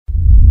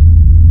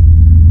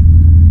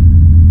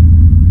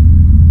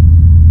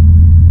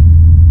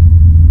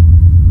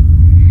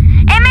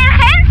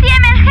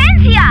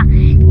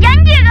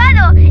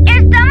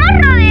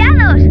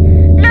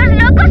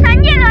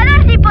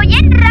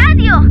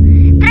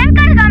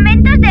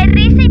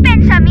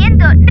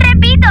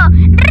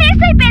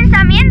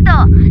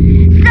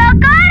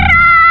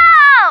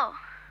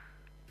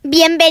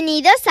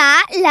Bienvenidos a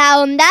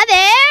la Onda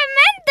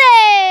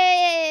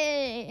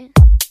D-Mente.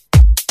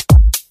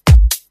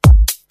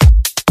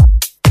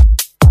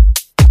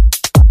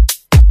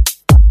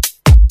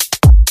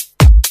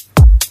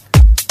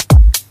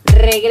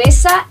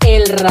 Regresa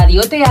el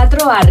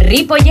radioteatro a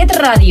Ripollet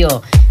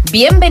Radio.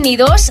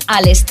 Bienvenidos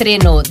al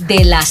estreno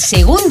de la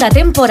segunda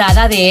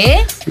temporada de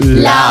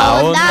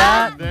La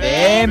Onda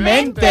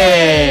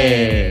D-Mente.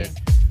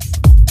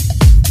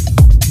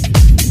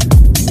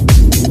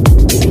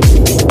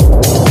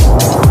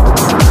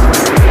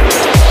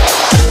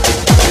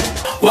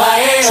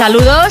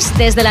 Saludos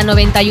desde la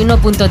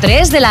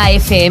 91.3 de la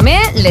FM.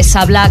 Les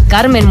habla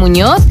Carmen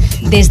Muñoz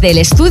desde el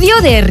estudio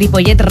de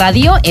Ripollet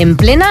Radio en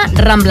plena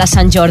Rambla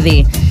Sant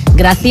Jordi.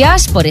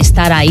 Gracias por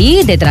estar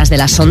ahí detrás de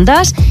las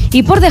ondas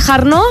y por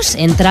dejarnos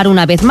entrar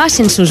una vez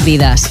más en sus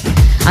vidas.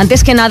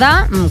 Antes que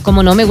nada,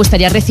 como no, me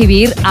gustaría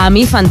recibir a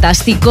mi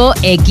fantástico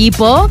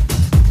equipo.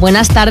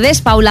 Buenas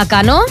tardes, Paula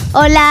Cano.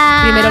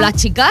 Hola. Primero las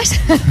chicas.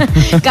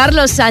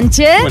 Carlos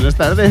Sánchez. Buenas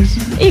tardes.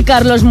 Y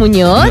Carlos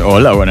Muñoz.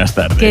 Hola, buenas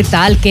tardes. ¿Qué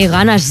tal? Qué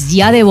ganas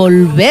ya de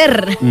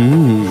volver.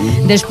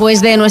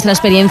 Después de nuestra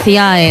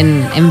experiencia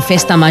en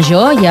Festa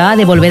Major, ya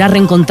de volver a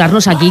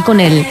reencontrarnos aquí con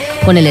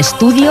el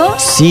estudio.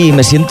 Sí,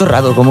 me siento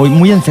raro, como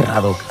muy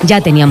encerrado. Ya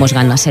teníamos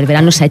ganas. El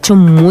verano se ha hecho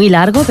muy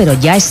largo, pero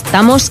ya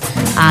estamos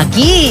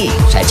aquí.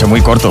 Se ha hecho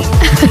muy corto.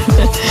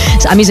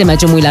 A mí se me ha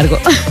hecho muy largo.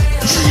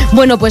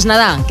 Bueno, pues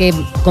nada, que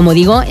como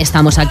digo,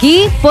 estamos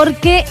aquí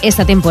porque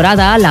esta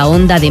temporada la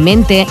Onda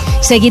D-Mente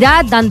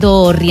seguirá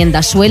dando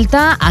rienda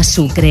suelta a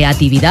su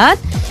creatividad.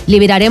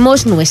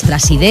 Liberaremos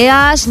nuestras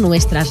ideas,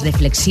 nuestras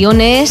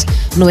reflexiones,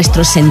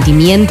 nuestros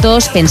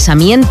sentimientos,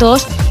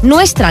 pensamientos,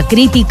 nuestra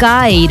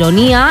crítica e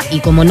ironía y,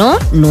 como no,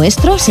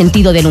 nuestro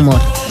sentido del humor.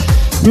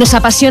 Nos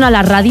apasiona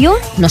la radio,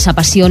 nos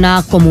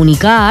apasiona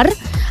comunicar.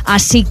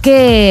 Así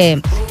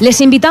que les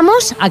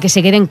invitamos a que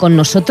se queden con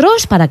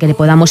nosotros para que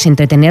podamos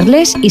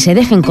entretenerles y se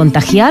dejen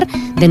contagiar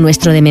de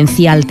nuestro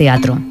demencial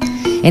teatro.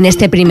 En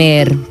este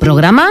primer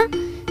programa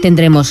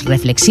tendremos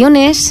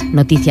reflexiones,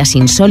 noticias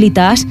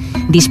insólitas,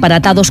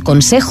 disparatados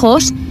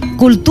consejos,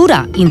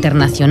 cultura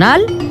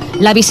internacional,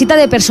 la visita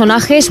de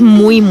personajes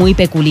muy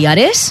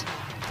peculiares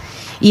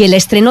y el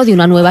estreno de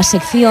una nueva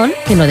sección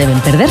que no deben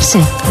perderse.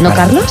 ¿No,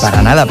 Carlos?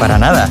 Para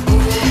nada.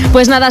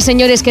 Pues nada,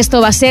 señores, que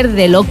esto va a ser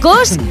de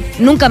locos,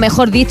 nunca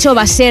mejor dicho,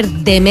 va a ser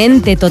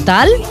demente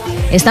total.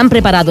 ¿Están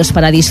preparados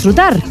para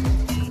disfrutar?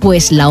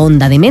 Pues la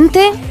Onda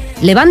D-Mente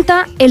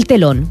levanta el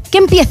telón. Que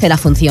empiece la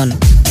función.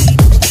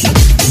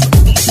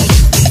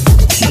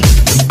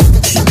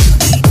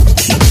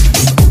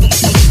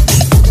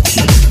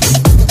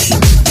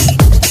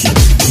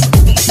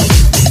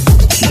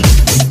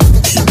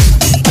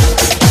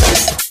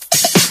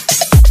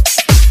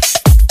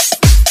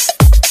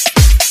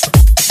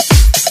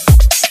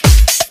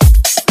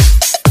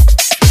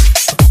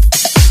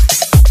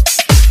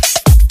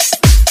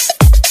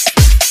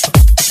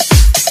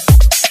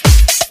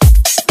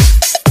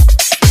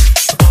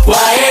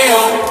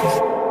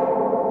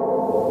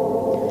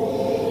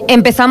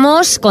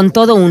 Empezamos con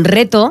todo un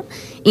reto,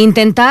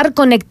 intentar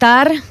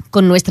conectar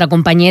con nuestra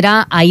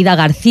compañera Aida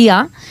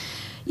García.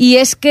 Y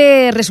es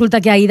que resulta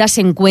que Aida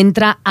se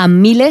encuentra a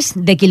miles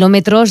de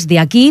kilómetros de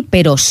aquí,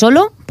 pero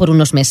solo por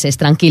unos meses,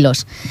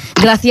 tranquilos.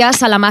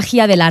 Gracias a la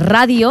magia de la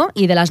radio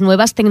y de las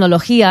nuevas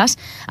tecnologías,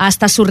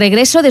 hasta su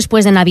regreso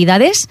después de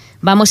Navidades,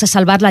 vamos a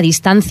salvar la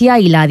distancia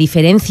y la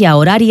diferencia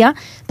horaria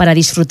para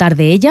disfrutar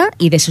de ella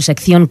y de su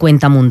sección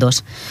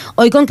Cuentamundos.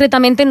 Hoy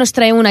concretamente nos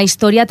trae una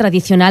historia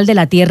tradicional de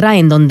la tierra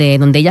en donde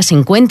ella se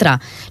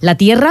encuentra, la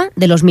tierra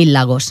de los 1000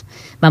 lagos.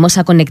 Vamos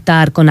a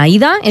conectar con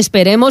Aida,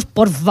 esperemos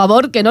por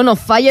favor que no nos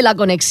falle la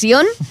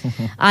conexión.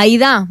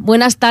 Aida,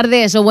 buenas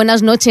tardes o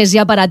buenas noches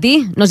ya para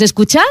ti, ¿nos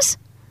escuchas?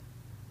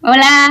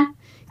 Hola.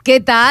 ¿Qué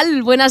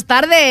tal? Buenas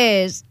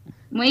tardes.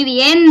 Muy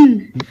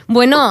bien.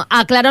 Bueno,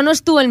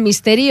 acláranos tú el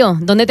misterio.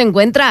 ¿Dónde te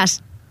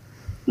encuentras?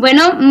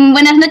 Bueno,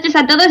 buenas noches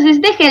a todos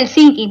desde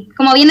Helsinki.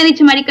 Como bien ha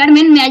dicho Mari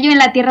Carmen, me hallo en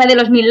la tierra de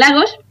los 1000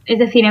 lagos, es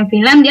decir, en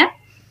Finlandia.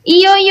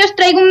 Y hoy os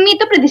traigo un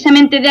mito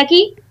precisamente de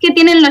aquí que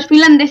tienen los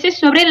finlandeses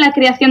sobre la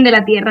creación de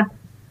la tierra.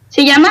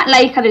 Se llama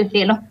la hija del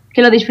cielo.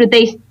 Que lo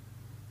disfrutéis.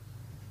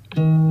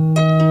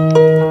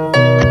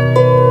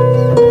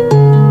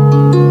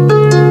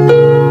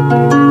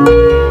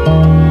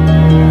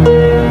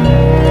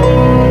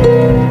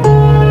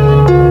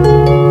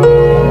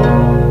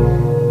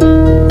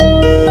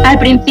 Al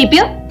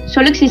principio,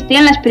 solo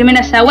existían las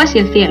primeras aguas y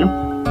el cielo.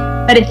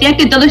 Parecía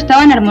que todo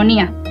estaba en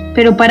armonía,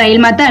 pero para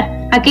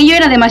Ilmatar aquello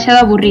era demasiado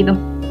aburrido.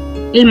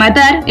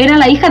 Ilmatar era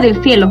la hija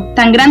del cielo,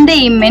 tan grande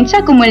e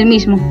inmensa como él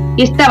mismo,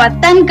 y estaba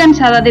tan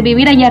cansada de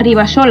vivir allá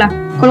arriba sola,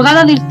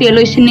 colgada del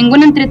cielo y sin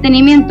ningún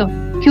entretenimiento,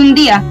 que un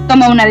día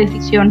toma una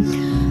decisión.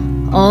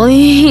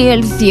 ¡Ay,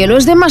 el cielo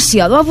es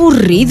demasiado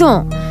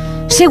aburrido!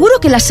 Seguro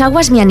que las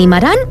aguas me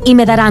animarán y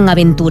me darán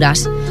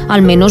aventuras.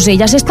 Al menos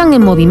ellas están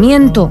en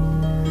movimiento.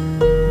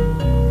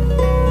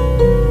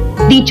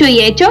 Dicho y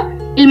hecho,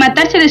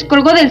 Ilmatar se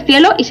descolgó del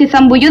cielo y se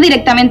zambulló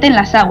directamente en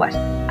las aguas.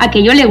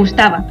 Aquello le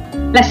gustaba.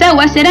 Las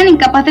aguas eran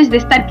incapaces de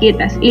estar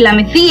quietas y la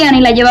mecían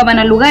y la llevaban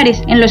a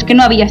lugares en los que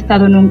no había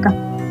estado nunca.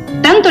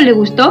 Tanto le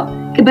gustó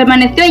que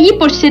permaneció allí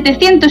por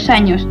 700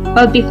 años,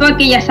 bautizó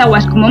aquellas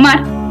aguas como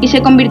mar y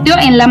se convirtió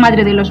en la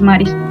madre de los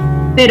mares.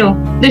 Pero,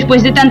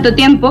 después de tanto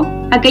tiempo,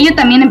 aquello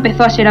también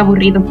empezó a ser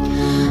aburrido.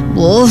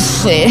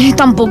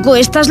 Tampoco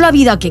esta es la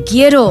vida que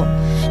quiero.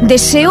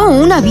 Deseo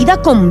una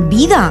vida,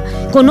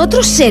 con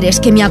otros seres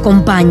que me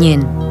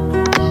acompañen.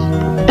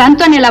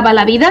 Tanto anhelaba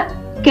la vida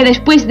que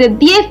después de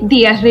 10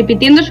 días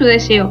repitiendo su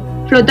deseo,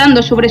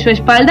 flotando sobre su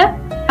espalda,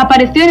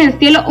 apareció en el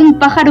cielo un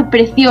pájaro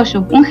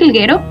precioso, un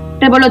jilguero,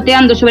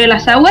 revoloteando sobre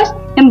las aguas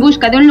en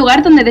busca de un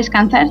lugar donde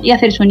descansar y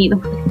hacer su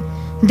nido.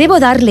 Debo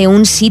darle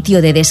un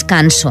sitio de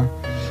descanso.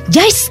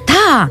 ¡Ya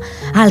está!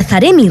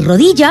 Alzaré mi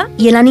rodilla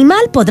y el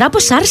animal podrá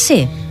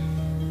posarse.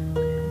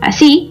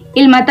 Así,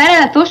 el matar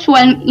alzó su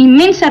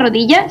inmensa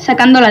rodilla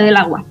sacándola del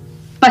agua.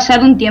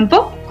 Pasado un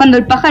tiempo, cuando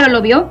el pájaro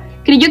lo vio,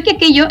 creyó que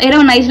aquello era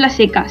una isla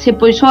seca, se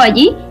posó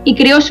allí y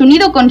creó su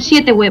nido con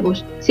 7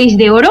 huevos, 6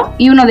 de oro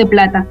y 1 de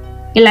plata.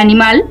 El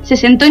animal se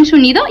sentó en su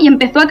nido y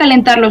empezó a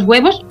calentar los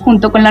huevos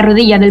junto con la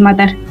rodilla del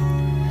matar.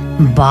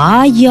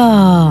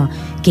 ¡Vaya!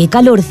 ¡Qué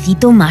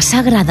calorcito más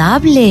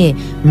agradable!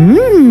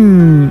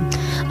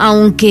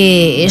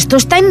 Aunque esto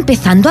está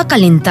empezando a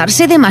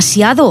calentarse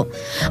demasiado.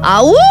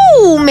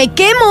 ¡Au! ¡Me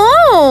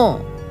quemo!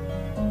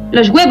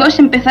 Los huevos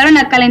empezaron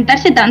a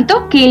calentarse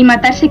tanto que el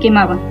matar se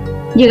quemaba.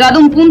 Llegado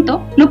a un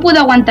punto, no pudo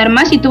aguantar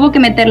más y tuvo que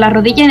meter la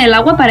rodilla en el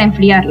agua para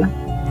enfriarla.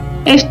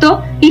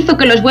 Esto hizo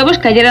que los huevos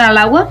cayeran al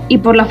agua y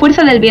por la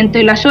fuerza del viento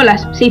y las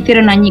olas se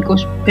hicieron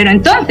añicos. Pero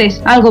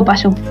entonces algo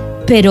pasó.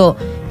 ¿Pero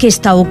qué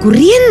está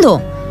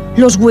ocurriendo?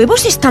 Los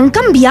huevos están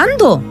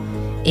cambiando.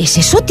 ¿Es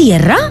eso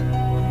tierra?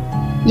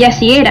 Y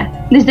así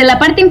era. Desde la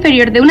parte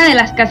inferior de una de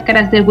las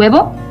cáscaras del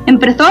huevo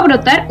empezó a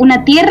brotar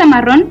una tierra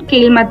marrón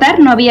que el matar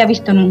no había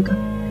visto nunca.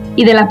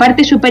 Y de la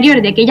parte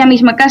superior de aquella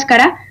misma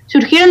cáscara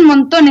surgieron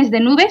montones de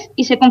nubes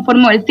y se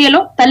conformó el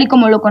cielo tal y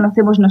como lo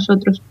conocemos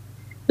nosotros.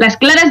 Las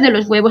claras de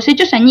los huevos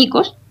hechos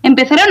añicos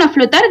empezaron a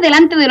flotar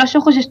delante de los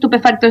ojos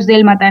estupefactos de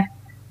el matar.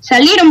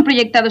 Salieron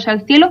proyectados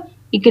al cielo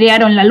y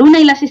crearon la luna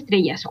y las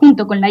estrellas,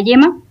 junto con la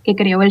yema que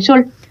creó el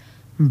sol.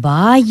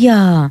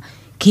 ¡Vaya!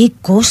 ¡Qué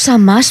cosa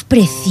más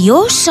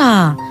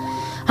preciosa!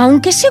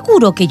 Aunque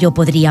seguro que yo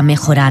podría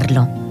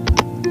mejorarlo.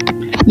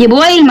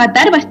 Llevó a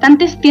Ilmatar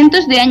bastantes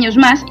cientos de años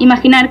más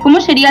imaginar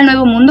cómo sería el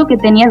nuevo mundo que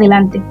tenía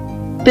delante.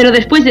 Pero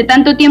después de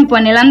tanto tiempo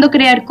anhelando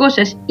crear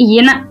cosas y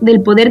llena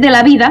del poder de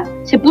la vida,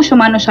 se puso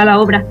manos a la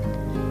obra.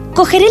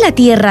 Cogeré la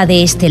tierra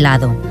de este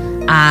lado.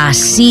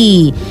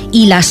 Así,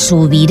 y la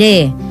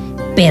subiré.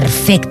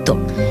 Perfecto.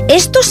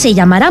 Esto se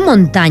llamará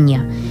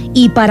montaña.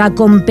 Y para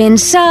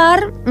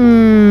compensar...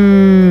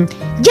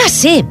 ya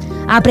sé,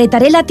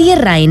 apretaré la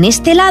tierra en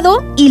este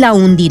lado y la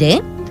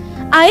hundiré.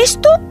 A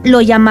esto lo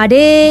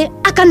llamaré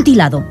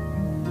acantilado.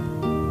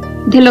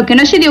 De lo que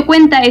no se dio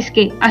cuenta es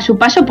que, a su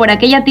paso por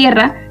aquella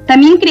tierra,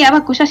 también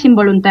creaba cosas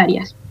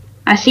involuntarias.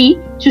 Así,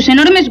 sus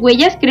enormes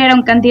huellas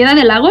crearon cantidad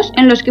de lagos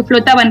en los que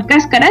flotaban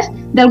cáscaras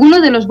de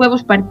algunos de los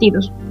huevos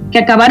partidos, que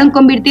acabaron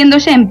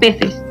convirtiéndose en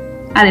peces.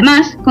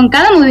 Además, con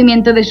cada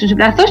movimiento de sus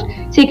brazos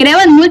se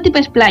creaban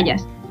múltiples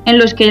playas, en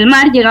los que el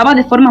mar llegaba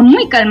de forma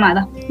muy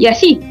calmada, y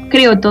así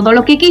creó todo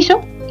lo que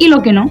quiso y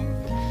lo que no.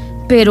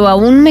 Pero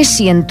aún me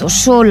siento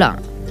sola.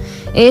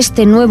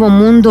 Este nuevo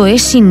mundo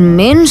es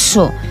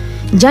inmenso.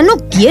 Ya no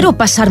quiero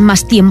pasar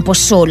más tiempo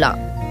sola.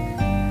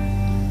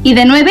 Y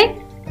de 9,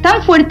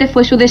 tan fuerte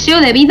fue su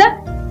deseo de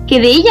vida que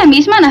de ella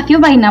misma nació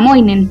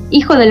Vainamoinen,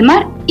 hijo del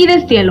mar y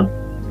del cielo.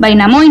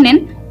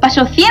 Vainamoinen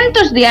pasó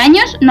cientos de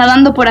años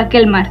nadando por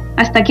aquel mar,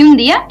 hasta que un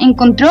día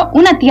encontró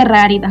una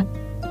tierra árida.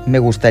 Me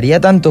gustaría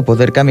tanto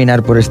poder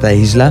caminar por esta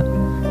isla,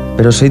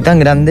 pero soy tan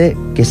grande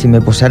que si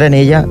me posara en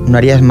ella no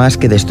harías más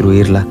que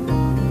destruirla.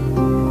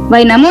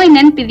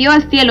 Vainamoinen pidió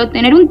al cielo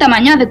tener un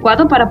tamaño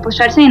adecuado para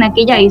posarse en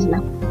aquella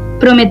isla.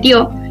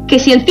 Prometió que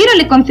si el cielo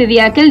le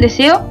concedía aquel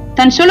deseo,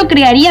 tan solo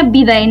crearía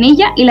vida en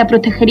ella y la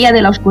protegería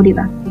de la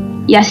oscuridad.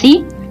 Y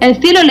así, el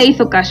cielo le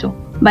hizo caso.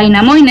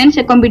 Vainamoinen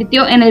se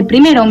convirtió en el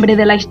primer hombre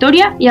de la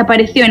historia y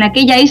apareció en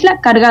aquella isla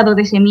cargado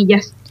de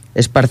semillas.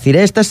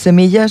 Esparciré estas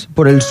semillas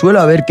por el suelo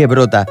a ver qué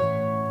brota,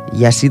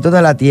 y así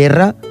toda la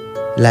tierra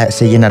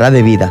se llenará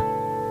de vida.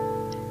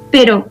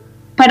 Pero,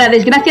 para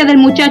desgracia del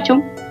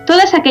muchacho,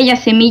 todas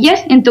aquellas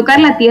semillas, en tocar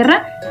la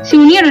tierra, se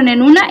unieron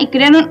en una y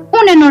crearon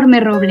un enorme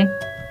roble.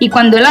 Y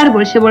cuando el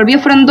árbol se volvió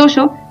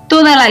frondoso,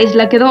 toda la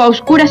isla quedó a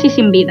oscuras y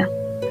sin vida.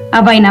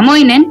 A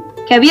Vainamoinen,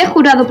 que había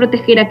jurado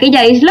proteger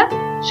aquella isla,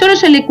 solo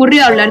se le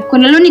ocurrió hablar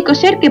con el único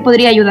ser que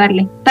podría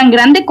ayudarle, tan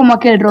grande como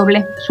aquel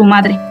roble, su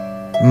madre.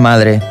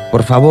 Madre,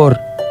 por favor,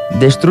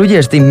 destruye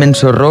este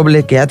inmenso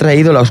roble que ha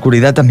traído la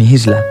oscuridad a mi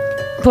isla.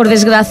 Por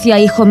desgracia,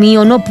 hijo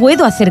mío, no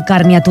puedo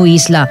acercarme a tu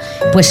isla,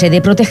 pues he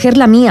de proteger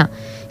la mía.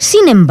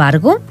 Sin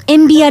embargo,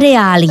 enviaré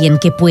a alguien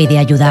que puede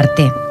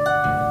ayudarte.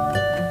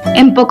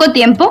 En poco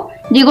tiempo,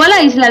 llegó a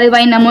la isla de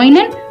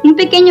Vainamoinen un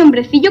pequeño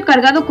hombrecillo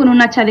cargado con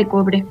un hacha de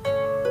cobre.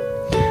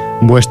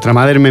 Vuestra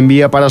madre me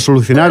envía para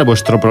solucionar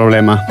vuestro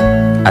problema.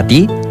 ¿A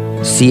ti?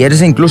 Si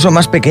eres incluso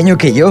más pequeño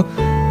que yo.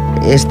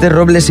 Este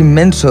roble es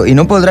inmenso y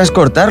no podrás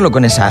cortarlo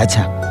con esa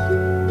hacha.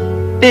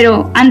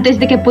 Pero antes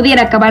de que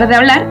pudiera acabar de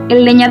hablar,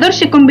 el leñador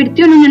se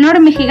convirtió en un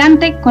enorme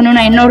gigante con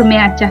una enorme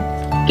hacha,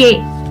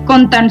 que,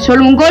 con tan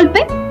solo un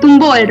golpe,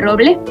 tumbó el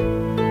roble.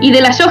 Y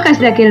de las hojas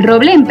de aquel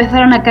roble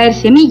empezaron a caer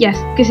semillas,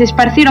 que se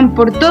esparcieron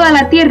por toda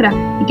la tierra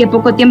y que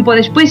poco tiempo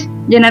después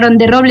llenaron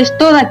de robles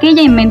toda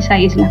aquella inmensa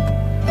isla.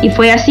 Y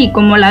fue así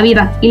como la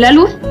vida y la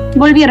luz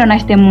volvieron a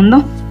este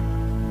mundo.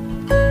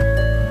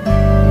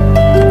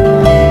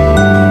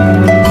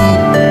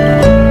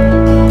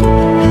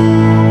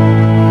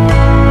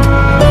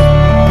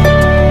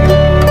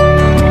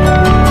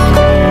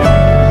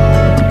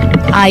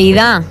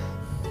 Aida,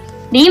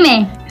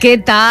 Dime. ¿qué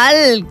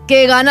tal?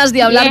 ¡Qué ganas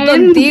de hablar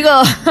Bien. contigo!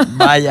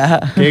 Vaya.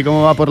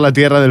 ¿Cómo va por la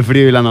tierra del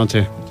frío y la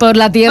noche? Por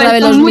la tierra Pues de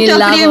con los mucho mil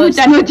frío y lagos.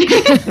 mucha noche.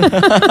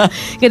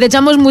 Que te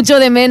echamos mucho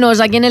de menos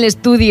aquí en el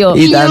estudio.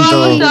 Y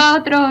tanto.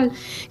 Vosotros.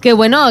 Qué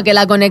bueno, que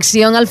la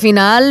conexión al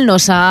final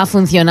nos ha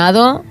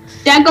funcionado.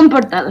 Se han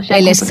comportado.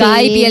 El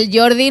Skype y el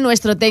Jordi,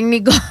 nuestro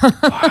técnico,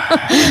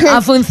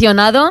 ha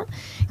funcionado.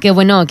 Que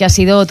bueno, que ha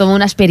sido toda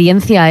una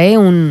experiencia, ¿eh?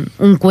 Un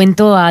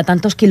cuento a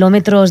tantos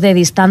kilómetros de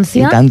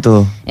distancia. Y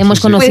tanto. Hemos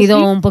Sí, sí. conocido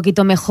Pues sí. un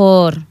poquito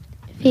mejor la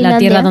Finlandia.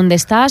 tierra donde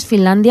estás,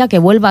 Finlandia, que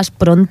vuelvas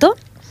pronto.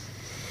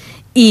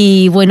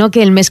 Y bueno,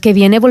 que el mes que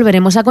viene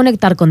volveremos a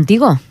conectar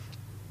contigo.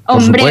 Por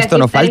Hombre, supuesto, aquí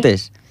no estaré.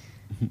 faltes.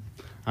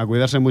 A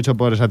cuidarse mucho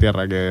por esa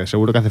tierra, que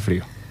seguro que hace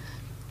frío.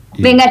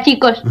 Y- Venga,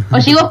 chicos,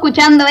 os sigo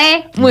escuchando,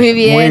 ¿eh? Muy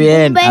bien. Muy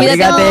bien, Un beso.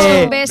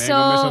 abrígate. Un beso.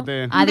 Venga, un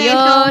besote.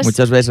 Adiós.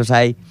 Muchos besos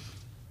hay.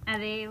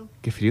 Adiós.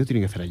 Qué frío tiene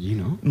que hacer allí,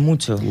 ¿no?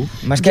 Mucho.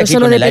 Más que Yo aquí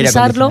solo con de el aire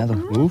pensarlo.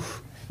 acondicionado. Uf,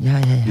 Ya.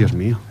 Dios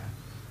mío.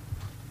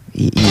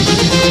 Y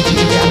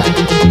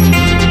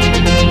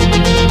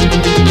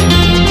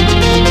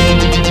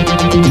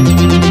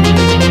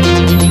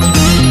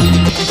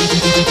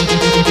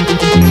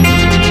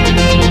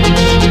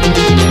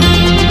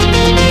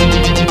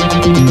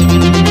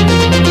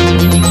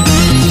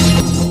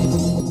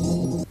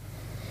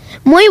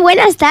Muy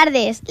buenas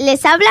tardes.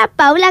 Les habla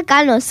Paula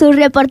Cano, su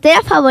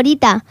reportera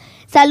favorita.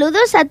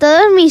 Saludos a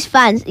todos mis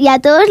fans y a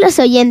todos los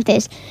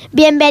oyentes.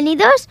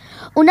 Bienvenidos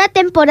una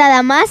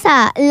temporada más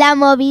a La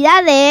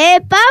Movida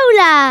de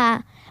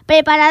Paula.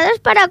 ¿Preparados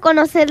para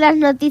conocer las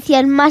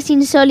noticias más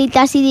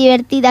insólitas y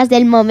divertidas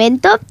del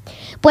momento?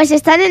 Pues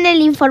están en el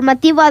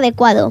informativo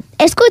adecuado.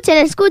 Escuchen,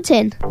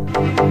 escuchen.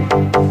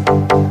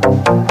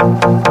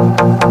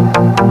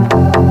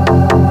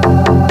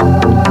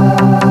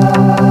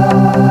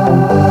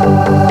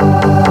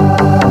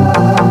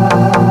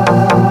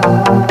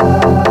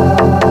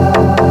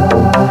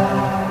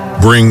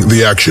 Bring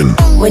the action.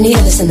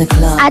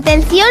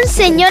 Atención,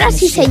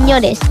 señoras y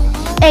señores.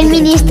 El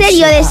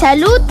Ministerio de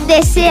Salud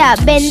desea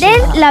vender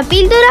la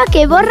píldora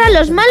que borra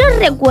los malos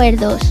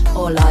recuerdos.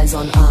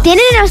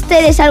 ¿Tienen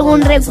ustedes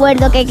algún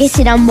recuerdo que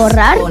quisieran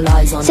borrar?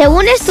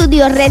 Según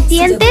estudios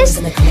recientes,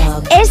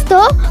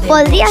 esto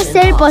podría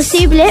ser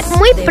posible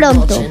muy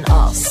pronto.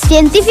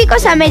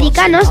 Científicos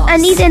americanos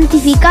han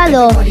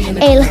identificado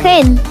el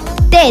gen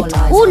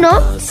TET1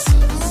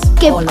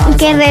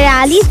 que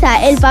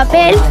realiza el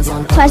papel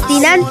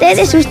fascinante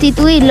de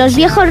sustituir los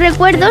viejos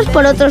recuerdos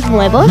por otros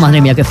nuevos. Madre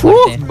mía, qué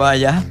fuerte.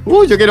 vaya.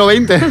 Yo quiero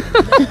 20.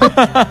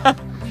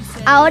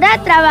 Ahora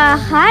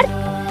trabajan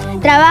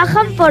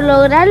por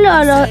lograr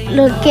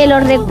que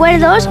los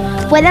recuerdos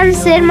puedan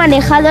ser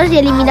manejados y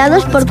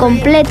eliminados por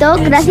completo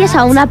gracias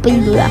a una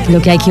píldora.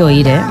 Lo que hay que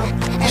oír, ¿eh?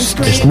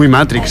 Es muy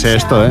Matrix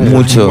esto, ¿eh?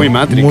 Mucho. Muy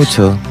Matrix.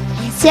 Mucho.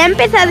 Se ha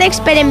empezado a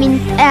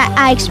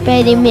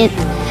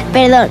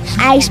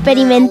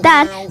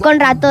experimentar con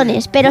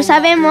ratones, pero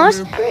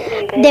sabemos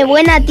de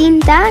buena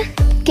tinta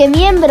que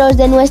miembros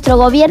de nuestro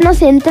gobierno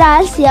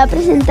central se ha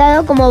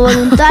presentado como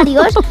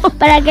voluntarios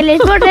para que les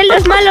borren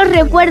los malos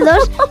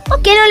recuerdos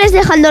que no les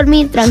dejan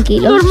dormir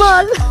tranquilos.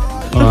 Normal.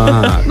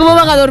 Ah, ¿Cómo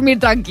van a dormir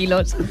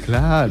tranquilos?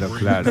 claro.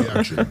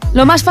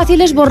 Lo más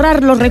fácil es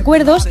borrar los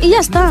recuerdos y ya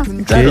está.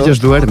 Que ellos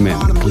duermen.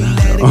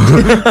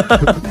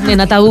 En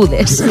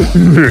ataúdes.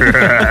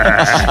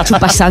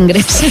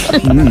 Chupasangres.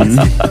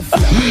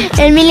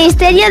 El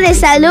Ministerio de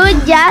Salud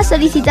ya ha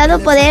solicitado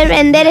poder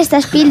vender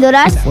estas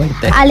píldoras,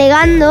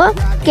 alegando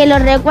que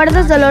los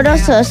recuerdos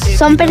dolorosos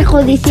son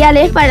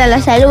perjudiciales para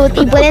la salud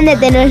y pueden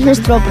detener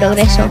nuestro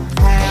progreso.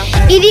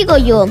 Y digo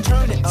yo,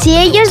 si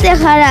ellos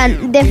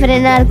dejaran de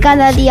frenar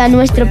cada día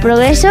nuestro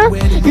progreso,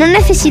 no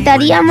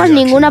necesitaríamos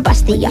ninguna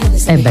pastilla.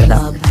 Es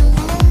verdad.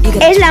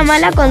 Es la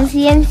mala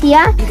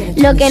conciencia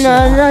lo que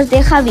no nos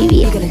deja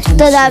vivir.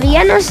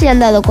 ¿Todavía no se han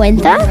dado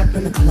cuenta?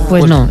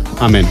 Pues no.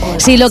 Amén.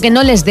 Si lo que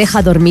no les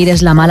deja dormir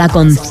es la mala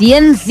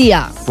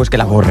conciencia Pues que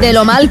la borren. de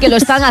lo mal que lo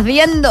están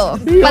haciendo.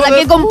 ¿Para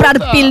qué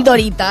comprar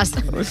pildoritas?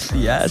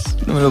 Hostias,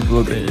 no me lo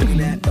puedo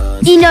creer.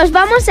 Y nos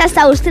vamos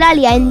hasta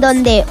Australia, en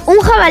donde un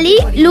jabalí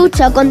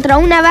lucha contra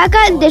una vaca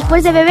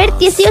después de beber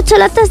 18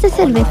 latas de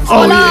cerveza.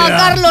 Hola,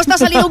 Carlos, te ha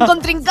salido un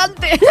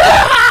contrincante.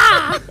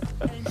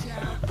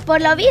 Por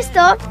lo visto,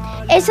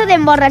 eso de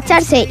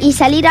emborracharse y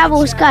salir a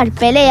buscar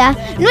pelea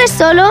no es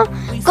solo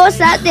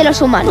cosa de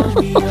los humanos.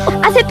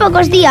 Hace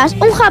pocos días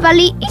un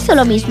jabalí hizo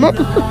lo mismo.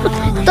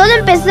 Todo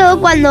empezó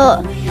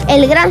cuando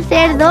el gran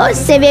cerdo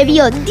se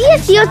bebió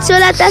 18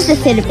 latas de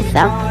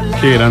cerveza.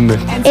 Qué grande.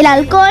 El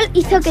alcohol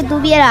hizo que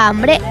tuviera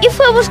hambre y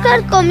fue a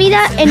buscar comida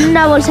en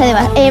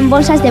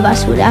bolsas de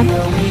basura.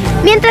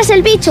 Mientras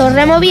el bicho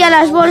removía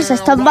las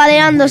bolsas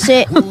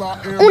tambaleándose,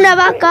 una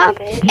vaca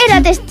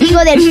era testigo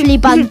del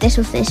flipante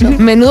suceso.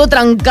 Menudo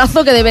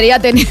trancazo que debería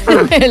tener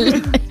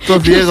el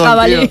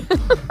jabalí. Tío.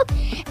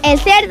 El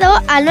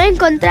cerdo, al no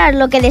encontrar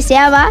lo que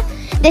deseaba,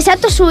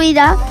 desató su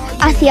ira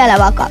hacia la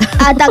vaca,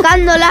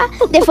 atacándola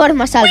de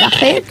forma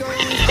salvaje.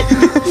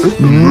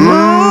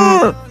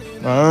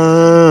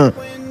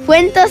 Fue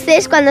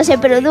entonces cuando se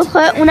produjo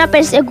una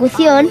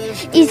persecución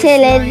y se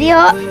les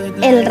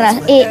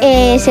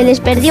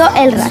perdió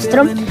el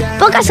rastro.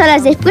 Pocas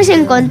horas después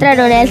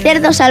encontraron el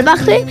cerdo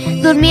salvaje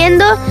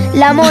durmiendo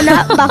la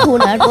mona bajo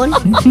un árbol,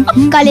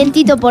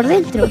 calentito por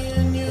dentro.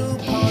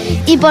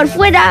 Y por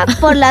fuera,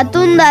 por la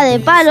tunda de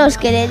palos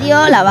que le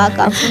dio la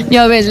vaca.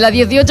 Ya ves, las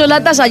 18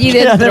 latas allí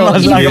dentro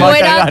además y la vaca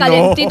fuera, ganó.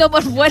 calentito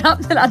por fuera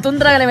de la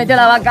tundra que le metió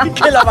la vaca.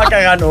 Que la vaca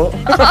ganó.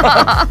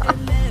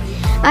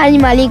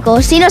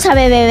 Animalico, si no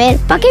sabe beber,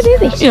 ¿para qué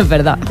bebes? Sí, es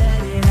verdad.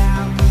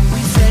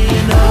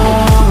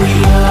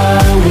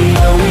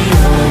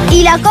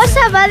 Y la cosa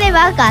va de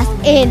vacas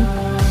en...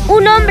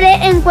 Un hombre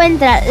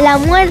encuentra la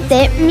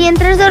muerte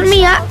mientras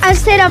dormía al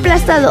ser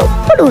aplastado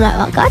por una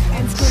vaca.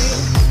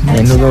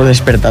 Menudo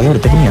despertador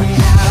tenía.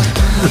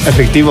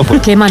 Efectivo,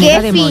 pues. Qué manera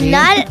 ¡Qué de morir.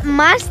 final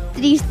más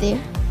triste!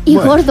 Y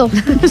Bueno. gordo.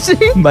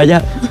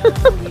 Vaya.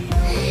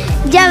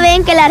 Ya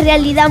ven que la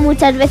realidad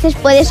muchas veces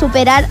puede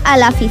superar a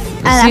la Sí,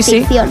 sí.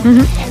 ficción.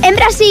 Ujú. En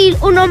Brasil,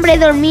 un hombre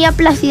dormía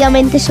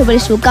plácidamente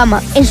sobre su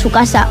cama en su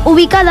casa,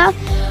 ubicada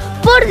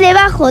por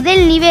debajo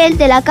del nivel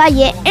de la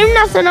calle en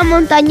una zona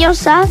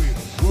montañosa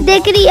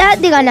de cría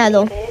de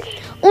ganado.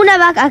 Una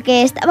vaca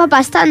que estaba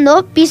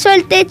pastando pisó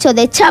el techo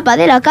de chapa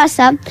de la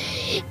casa,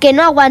 que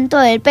no aguantó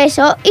el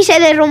peso y se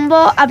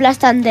derrumbó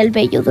aplastando el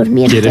bello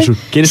durmiente.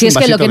 ¿Quieres Si un es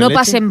que lo vasito que de no leche?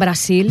 pasa en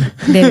Brasil,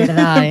 de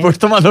verdad, ¿eh? Pues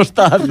toma 2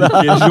 tazas.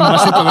 ¿Quieres un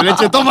vasito de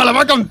leche? ¡Toma la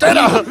vaca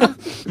entera!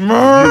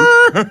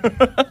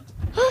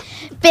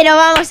 Pero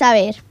vamos a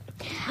ver.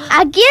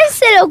 ¿A quién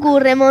se le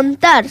ocurre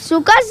montar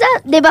su casa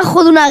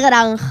debajo de una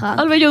granja?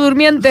 Al bello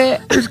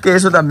durmiente. Es que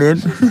eso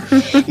también.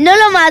 No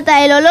lo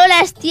mata el olor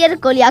a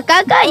estiércol y a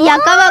caca y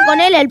acaba con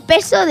él el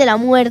peso de la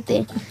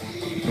muerte.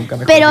 Nunca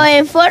me Pero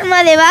en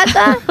forma de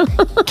vaca,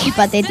 qué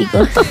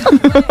patético.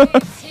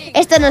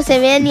 Esto no se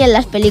ve ni en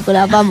las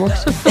películas, vamos.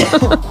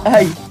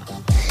 Ay.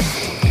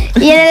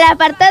 Y en el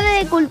apartado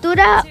de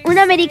cultura,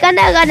 una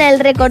americana gana el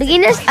récord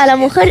Guinness a la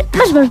mujer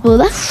más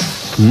barbuda.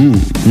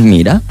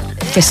 Mira.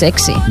 Qué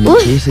sexy.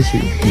 Uy. Sí.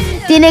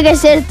 Tiene que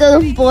ser todo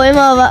un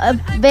poema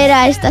ver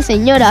a esta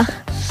señora.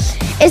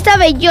 Esta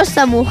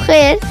bellosa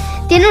mujer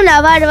tiene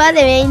una barba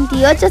de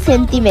 28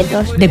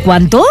 centímetros. ¿De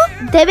cuánto?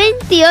 De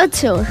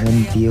 28.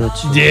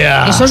 28.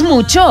 Yeah. Eso es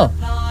mucho.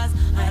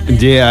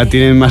 Yeah,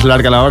 tiene más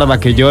larga la barba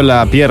que yo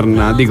la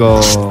pierna. Digo...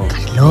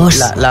 Carlos.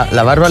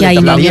 La barba que le hay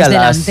taparía niños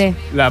las... delante.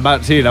 La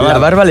La barba.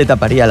 barba le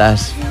taparía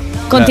las...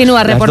 Continúa,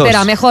 Las reportera,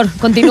 dos. mejor.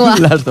 Continúa.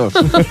 Las dos.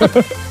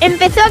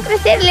 Empezó a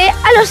crecerle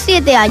a los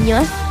 7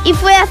 años y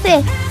fue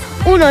hace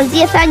unos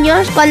 10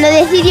 años cuando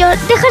decidió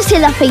dejarse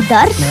de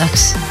afeitar.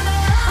 Max.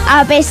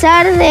 A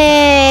pesar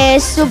de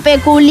su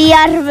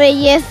peculiar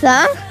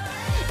belleza,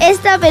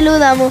 esta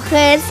peluda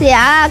mujer se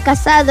ha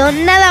casado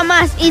nada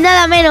más y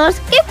nada menos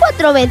que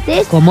 4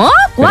 veces ¿Cómo?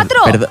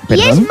 ¿4?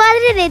 y es ¿Perdón?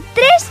 madre de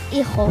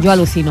 3 hijos. Yo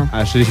alucino.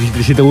 Ah,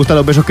 si te gustan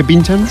los besos que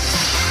pinchan.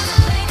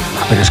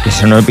 Pero es que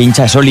eso no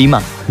pincha, eso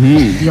lima.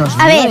 Dios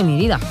A mío ver. de mi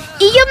vida.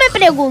 Y yo me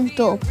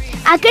pregunto,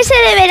 ¿a qué se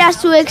deberá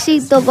su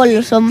éxito con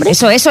los hombres?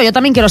 Eso, yo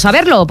también quiero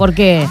saberlo,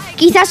 porque...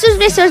 Quizás sus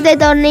besos de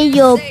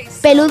tornillo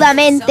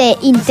peludamente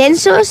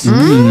intensos.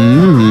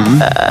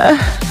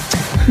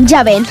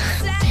 Ya ven,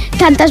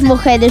 tantas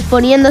mujeres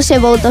poniéndose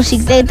botox y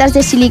tetas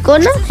de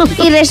silicona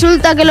y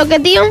resulta que lo que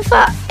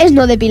triunfa es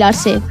no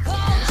depilarse.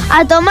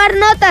 ¡A tomar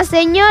nota,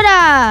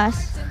 señoras!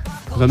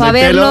 ¿Dónde Para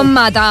hay pelo? haberlos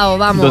matado,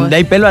 vamos. Donde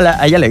hay pelo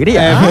hay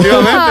alegría.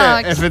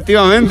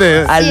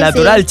 Efectivamente. Al Sí,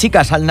 natural, sí.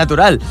 chicas, al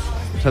natural.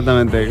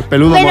 Exactamente.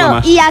 Peludo mola Bueno,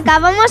 más. y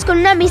acabamos con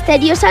una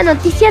misteriosa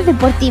noticia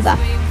deportiva.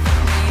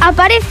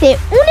 Aparece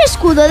un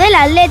escudo del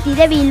Atleti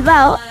de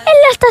Bilbao en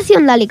la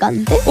estación de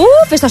Alicante.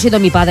 Esto ha sido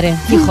mi padre,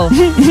 hijo.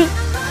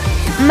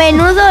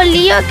 Menudo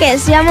lío que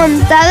se ha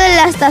montado en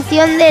la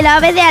estación del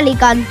AVE de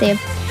Alicante.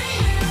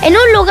 En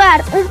un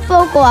lugar un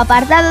poco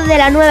apartado de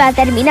la nueva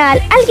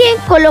terminal, alguien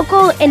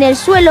colocó en el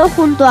suelo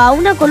junto a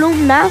una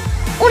columna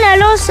una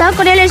losa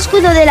con el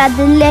escudo del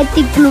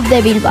Athletic Club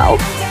de Bilbao.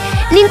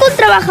 Ningún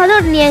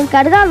trabajador ni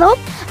encargado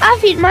ha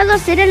afirmado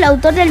ser el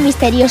autor del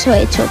misterioso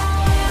hecho.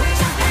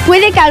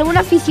 Puede que algún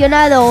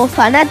aficionado o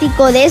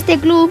fanático de este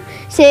club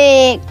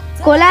se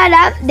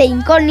colara de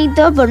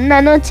incógnito por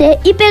una noche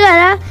y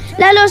pegara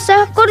la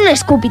losa con un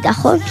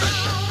escupitajo.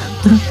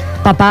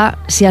 Papá,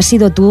 si has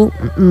sido tú,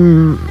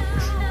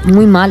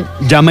 Muy mal.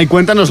 Llama y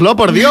cuéntanoslo,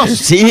 por Dios.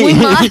 Sí. Muy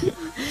mal.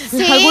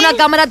 Sí. Alguna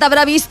cámara te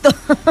habrá visto.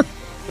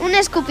 Un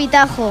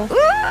escupitajo.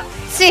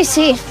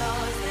 Sí.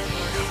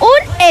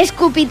 Un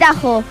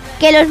escupitajo.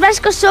 Que los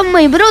vascos son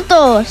muy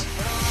brutos.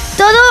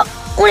 Todo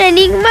un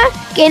enigma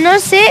que no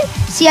sé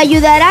si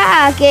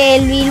ayudará a que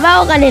el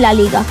Bilbao gane la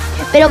Liga.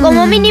 Pero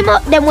como mínimo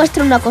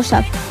demuestra una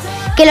cosa.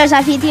 Que los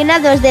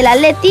aficionados del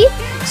Atleti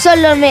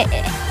son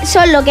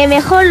lo que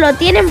mejor lo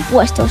tienen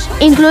puestos.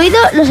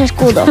 Incluidos los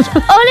escudos.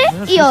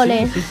 Ole y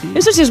ole.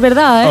 Eso sí es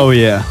verdad, ¿eh? Oh,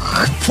 yeah.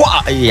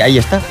 ¡Fua! Y ahí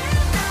está.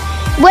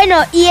 Bueno,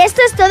 y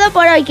esto es todo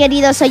por hoy,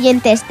 queridos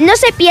oyentes. No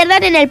se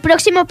pierdan en el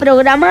próximo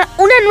programa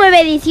una nueva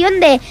edición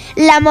de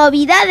La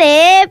Movida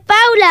de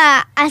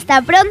Paula.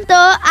 Hasta pronto.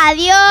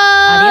 Adiós.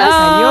 Adiós.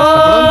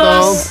 Hasta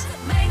pronto.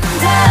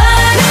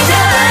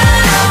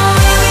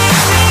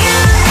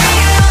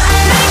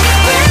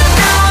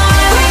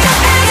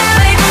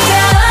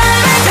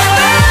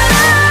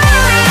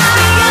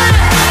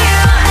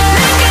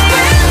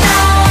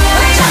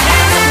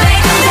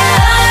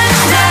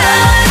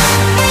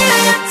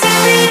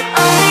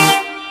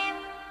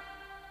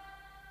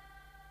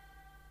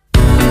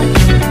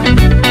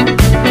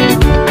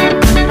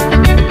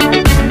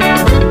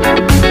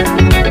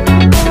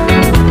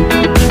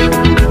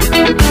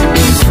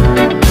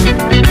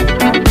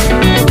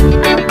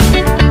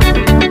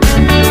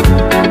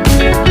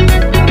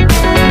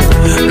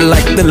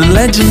 The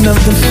legend of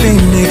the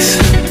phoenix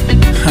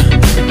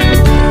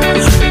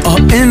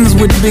all ends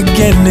with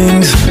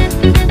beginnings.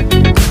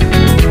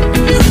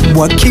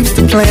 What keeps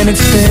the planet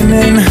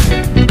spinning?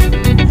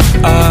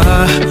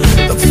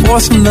 The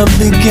force from the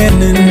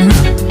beginning.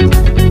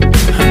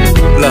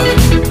 Love.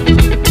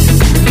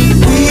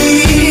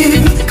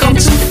 We've come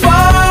too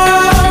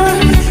far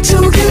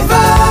to give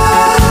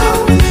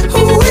up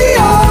who we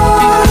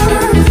are.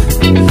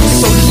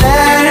 So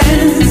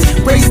let's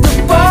raise the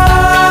bar.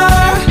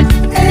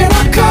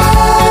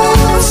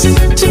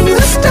 To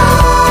the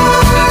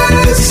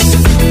stars.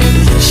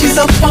 She's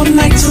up all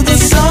night to the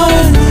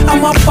sun.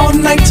 I'm up all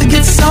night to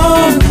get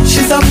some.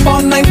 She's up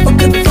all night for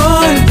good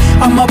fun.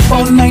 I'm up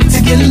all night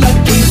to get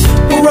lucky.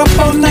 We're up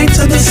all night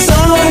to the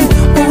sun.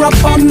 We're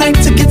up all night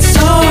to get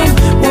some.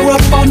 We're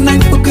up all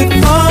night for good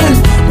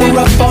fun. We're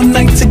up all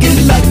night to get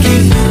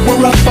lucky.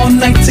 We're up all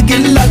night to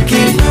get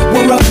lucky.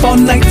 We're up all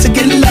night to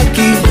get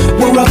lucky.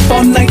 We're up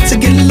all night to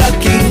get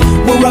lucky.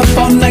 We're up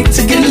all night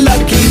to get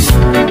lucky.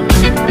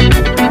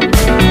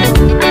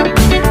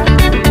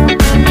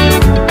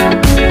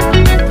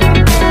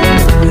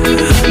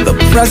 The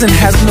present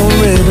has no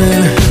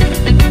ribbon.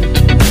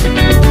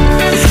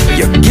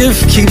 Your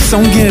gift keeps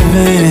on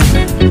giving.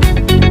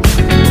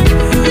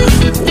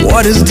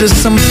 What is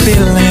this I'm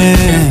feeling?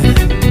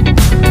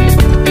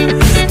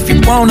 If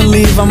you wanna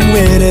leave, I'm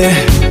with it.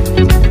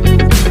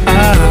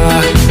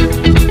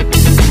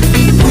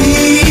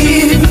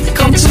 We've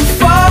come too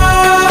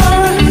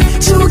far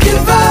to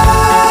give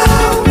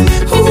up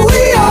who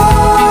we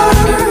are.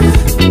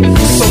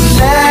 So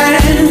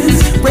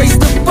let's raise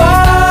the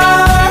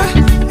bar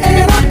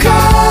and our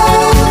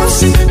cups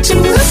to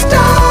the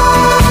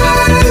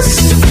stars.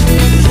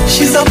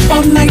 She's up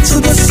all night to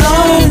the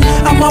sun.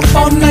 I'm up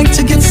all night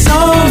to get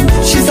some.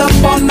 She's up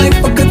all night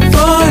for good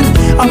fun.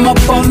 I'm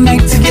up all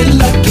night to get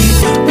lucky.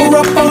 We're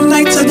up all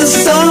night to the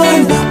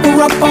sun.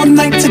 We're up all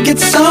night to get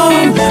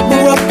some.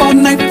 We're up all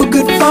night for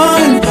good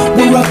fun.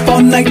 We're up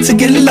all night to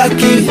get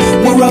lucky.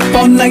 We're up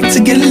all night to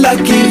get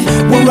lucky.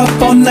 We're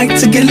up all night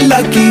to get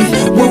lucky.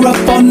 We're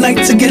up all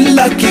night to get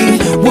lucky.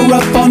 We're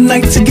up all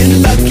night to get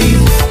lucky.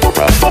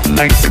 We're up all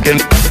night to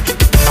get.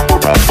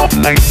 We're up all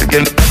night to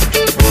get.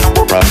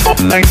 We're up all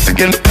night to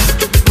get.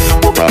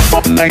 We're up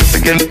all night to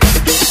get.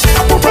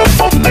 We're up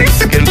all night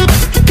to get.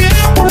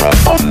 We're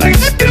up all night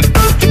to get. We're up all night to get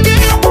lucky.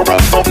 We're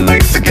up all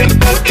night to get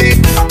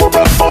lucky. We're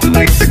up all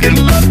night to get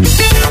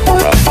lucky.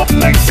 We're up all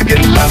night to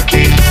get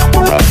lucky.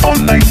 We're up all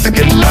night to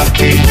get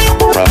lucky.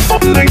 We're up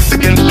all night to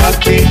get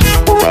lucky.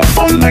 We're up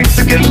all night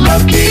to get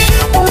lucky.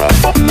 We're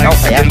up all night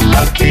to get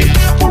lucky.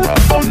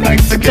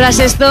 Tras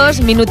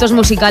estos minutos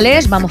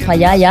musicales, vamos para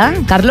allá ya,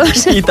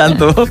 Carlos. Y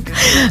tanto.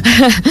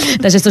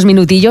 Tras estos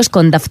minutillos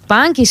con Daft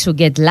Punk y su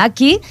Get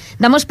Lucky,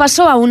 damos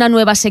paso a una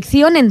nueva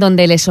sección en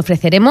donde les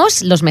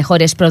ofreceremos los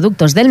mejores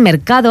productos del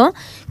mercado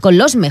con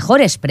los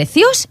mejores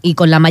precios y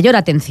con la mayor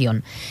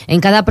atención.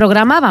 En cada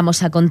programa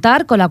vamos a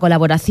contar con la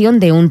colaboración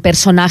de un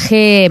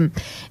personaje,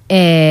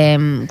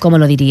 ¿cómo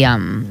lo diría?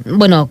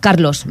 Bueno,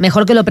 Carlos,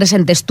 mejor que lo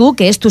presentes tú,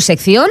 que es tu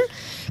sección,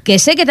 que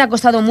sé que te ha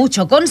costado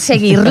mucho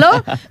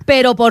conseguirlo,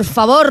 pero por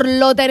favor,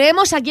 lo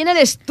tenemos aquí en el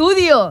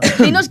estudio.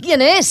 Dinos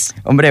quién es.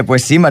 Hombre,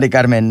 pues sí, Mari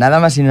Carmen, nada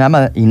más y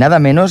nada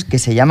menos que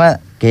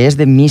que es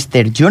de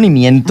Mr. Johnny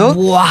Miento,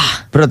 ¡buah!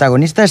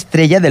 Protagonista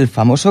estrella del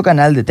famoso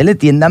canal de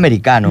teletienda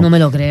americano. No me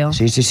lo creo.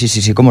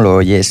 Sí, como lo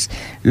oyes.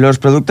 Los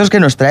productos que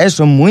nos trae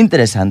son muy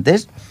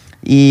interesantes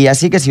y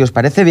así que si os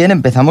parece bien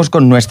empezamos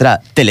con nuestra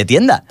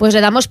teletienda. Pues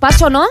le damos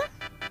paso, ¿no?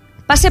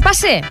 Pase.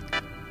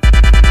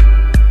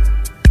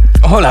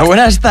 Hola,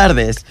 buenas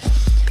tardes.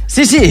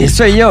 Sí,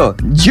 soy yo,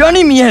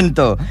 Johnny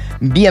Miento.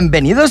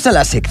 Bienvenidos a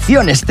la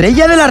sección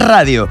estrella de la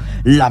radio,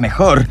 la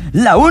mejor,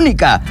 la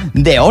única,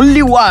 the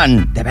only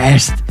one, the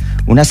best.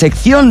 Una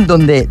sección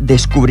donde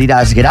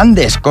descubrirás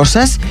grandes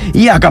cosas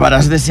y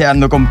acabarás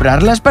deseando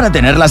comprarlas para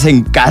tenerlas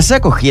en casa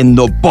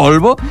cogiendo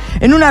polvo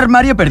en un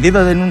armario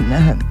perdido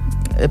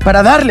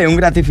para darle un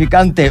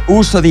gratificante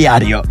uso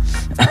diario.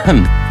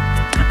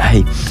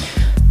 Ay.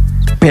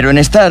 Pero en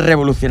esta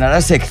revolucionaria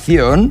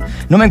sección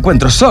no me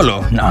encuentro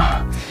solo,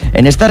 no.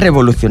 En esta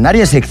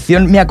revolucionaria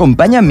sección me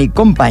acompaña mi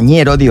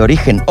compañero de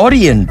origen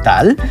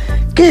oriental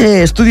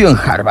que estudió en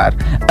Harvard,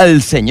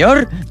 el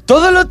señor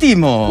Todo Lo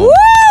Timo.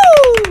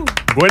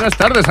 Buenas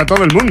tardes a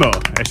todo el mundo.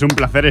 Es un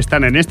placer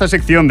estar en esta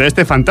sección de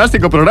este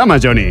fantástico programa,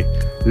 Johnny.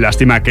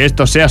 Lástima que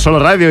esto sea solo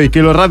radio y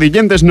que los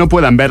radioyentes no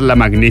puedan ver la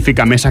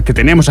magnífica mesa que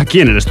tenemos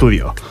aquí en el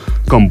estudio.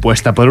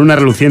 Compuesta por una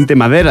reluciente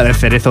madera de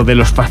cerezo de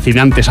los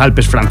fascinantes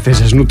Alpes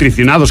franceses,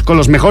 nutricionados con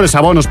los mejores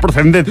abonos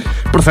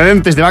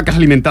procedentes de vacas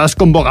alimentadas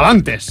con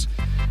bogavantes.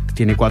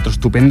 Tiene 4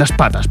 estupendas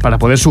patas para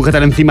poder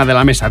sujetar encima de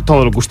la mesa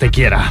todo lo que usted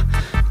quiera.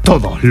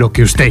 Todo lo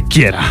que usted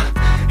quiera.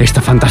 Esta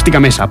fantástica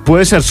mesa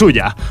puede ser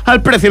suya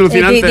al precio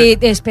alucinante...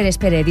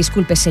 Espere,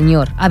 disculpe,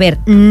 señor. A ver,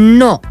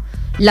 no.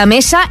 La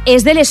mesa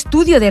es del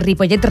estudio de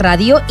Ripollet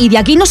Radio y de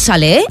aquí no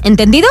sale, ¿eh?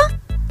 ¿Entendido?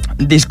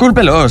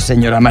 Discúlpelo,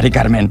 señora Mari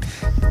Carmen.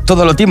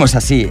 Todo Lo Timo es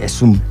así,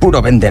 es un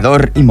puro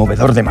vendedor y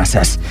movedor de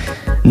masas.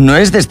 No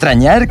es de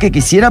extrañar que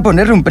quisiera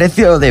ponerle un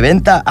precio de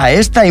venta a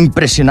esta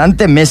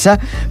impresionante mesa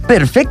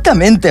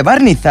perfectamente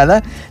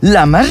barnizada,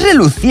 la más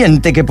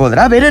reluciente que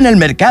podrá ver en el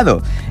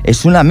mercado.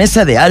 Es una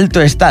mesa de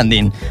alto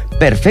standing,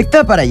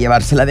 perfecta para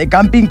llevársela de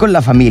camping con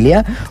la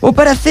familia o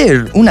para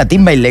hacer una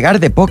timba ilegal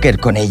de póker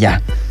con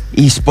ella.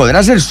 Y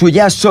podrá ser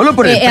suya solo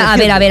por el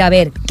precio... A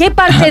ver. ¿Qué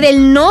parte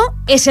del no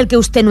es el que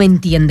usted no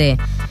entiende?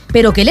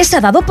 ¿Pero qué les ha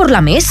dado por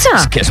la mesa?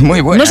 Es que es muy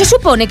buena. ¿No se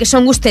supone que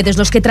son ustedes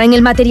los que traen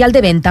el material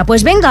de venta?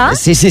 Pues venga.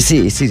 Sí.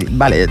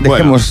 Vale,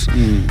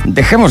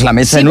 dejemos la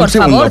mesa en un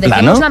segundo plano. Sí, por favor,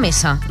 dejemos la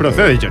mesa.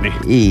 Procede, Johnny.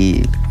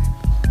 Y...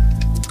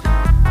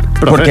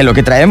 Procede. Porque lo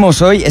que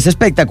traemos hoy es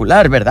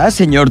espectacular, ¿verdad,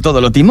 señor Todo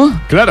Lo Timo?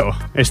 Claro.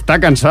 ¿Está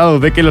cansado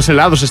de que los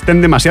helados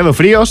estén demasiado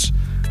fríos?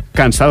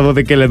 ¿Cansado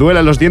de que le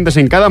duelan los dientes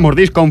en cada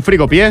mordisco a un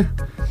frigopié?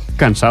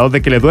 ¿Cansado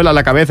de que le duela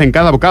la cabeza en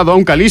cada bocado a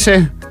un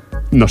calice?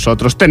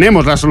 Nosotros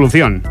tenemos la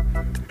solución.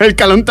 El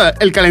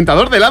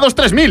calentador de helados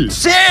 3000.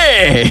 ¡Sí!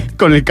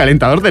 Con el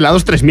calentador de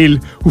helados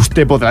 3000,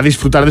 usted podrá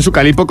disfrutar de su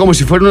calipo como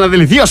si fuera una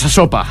deliciosa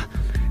sopa.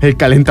 El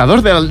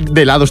calentador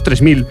de helados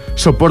 3000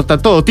 soporta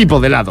todo tipo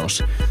de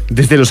helados,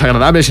 desde los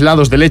agradables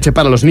helados de leche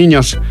para los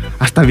niños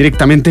hasta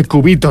directamente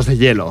cubitos de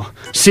hielo.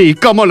 Sí,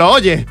 como lo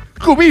oye,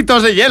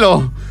 cubitos de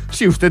hielo.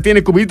 Si usted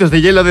tiene cubitos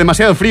de hielo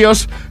demasiado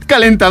fríos,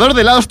 calentador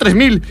de helados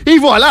 3000 y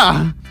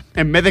 ¡voilá!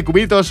 En vez de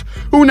cubitos,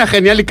 una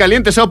genial y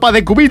caliente sopa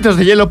de cubitos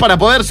de hielo para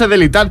poderse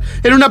deleitar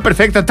en una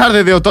perfecta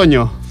tarde de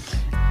otoño.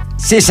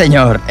 Sí,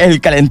 señor. El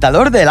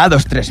calentador de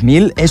helados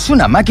 3000 es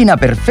una máquina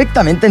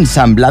perfectamente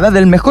ensamblada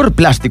del mejor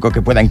plástico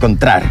que pueda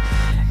encontrar.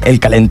 El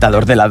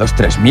calentador de helados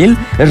 3000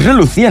 es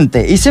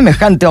reluciente y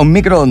semejante a un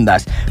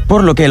microondas,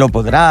 por lo que lo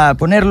podrá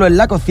ponerlo en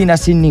la cocina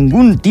sin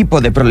ningún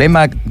tipo de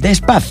problema de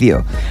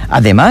espacio.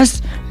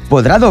 Además,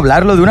 podrá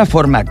doblarlo de una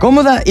forma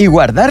cómoda y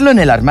guardarlo en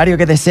el armario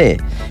que desee.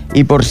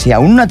 Y por si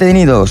aún no ha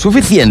tenido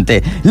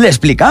suficiente, le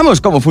explicamos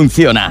cómo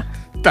funciona.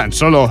 Tan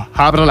solo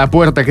abra la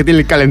puerta que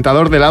tiene el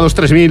calentador de helados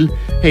 3000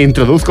 e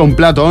introduzca un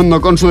plato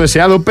hondo con su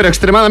deseado pero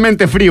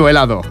extremadamente frío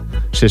helado.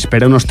 Se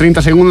espera unos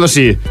 30 segundos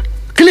y...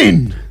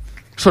 ¡Clean!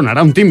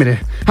 Sonará un timbre.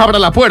 Abra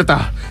la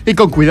puerta y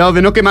con cuidado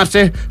de no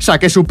quemarse,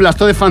 saque su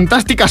plato de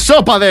fantástica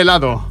sopa de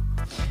helado.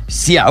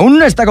 Si aún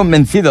no está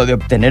convencido de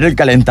obtener el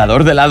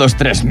calentador de helados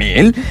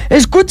 3000,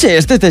 escuche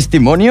este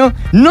testimonio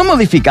no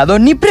modificado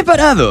ni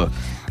preparado.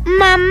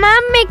 Mamá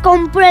me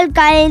compró el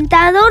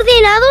calentador de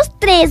helados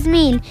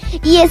 3000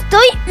 y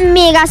estoy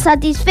mega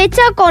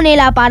satisfecha con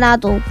el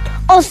aparato.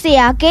 O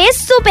sea que es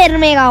súper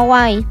mega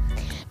guay.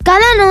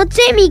 Cada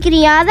noche mi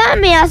criada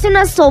me hace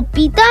una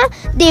sopita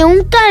de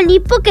un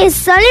calipo que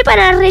sale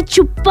para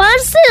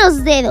rechuparse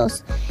los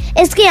dedos.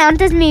 Es que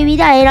antes mi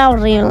vida era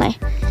horrible.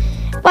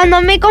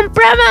 Cuando me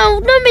compraba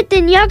uno me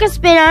tenía que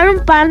esperar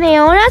un par de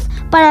horas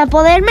para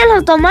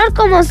podérmelo tomar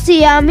como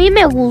si a mí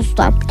me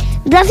gusta.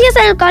 Gracias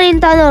al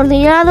calentador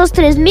de helados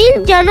 3000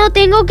 ya no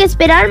tengo que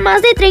esperar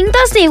más de 30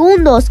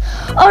 segundos.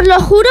 Os lo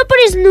juro por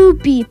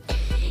Snoopy,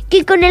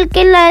 que con el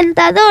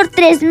calentador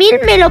 3000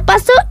 me lo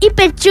paso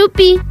hiper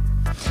chupi.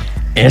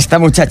 Esta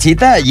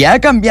muchachita ya ha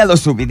cambiado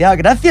su vida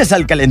gracias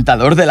al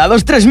calentador de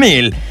helados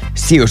 3000.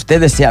 Si usted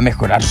desea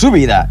mejorar su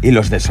vida y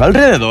los de su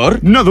alrededor...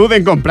 No dude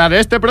en comprar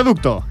este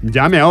producto.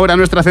 Llame ahora a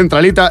nuestra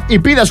centralita y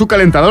pida su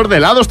calentador de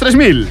helados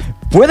 3000.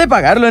 Puede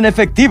pagarlo en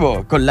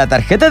efectivo, con la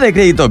tarjeta de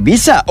crédito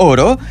Visa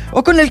Oro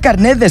o con el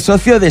carnet de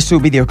socio de su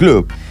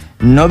videoclub.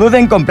 No dude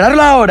en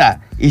comprarlo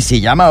ahora Y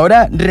si llama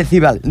ahora,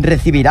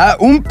 recibirá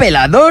un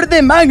pelador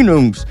de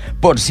Magnums,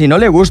 por si no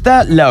le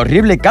gusta la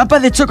horrible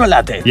capa de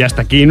chocolate. Y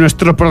hasta aquí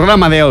nuestro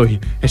programa de hoy.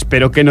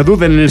 Espero que no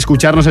duden en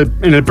escucharnos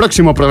en el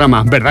próximo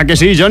programa. ¿Verdad que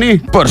sí, Johnny?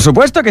 Por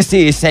supuesto que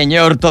sí,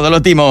 señor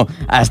Todolotimo.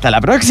 Hasta la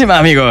próxima,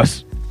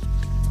 amigos.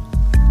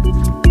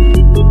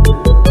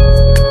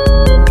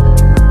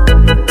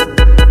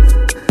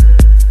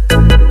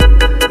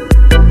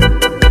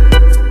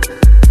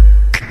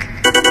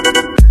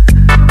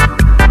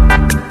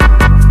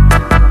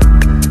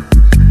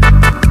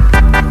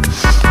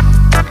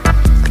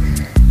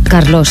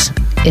 Carlos,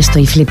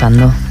 estoy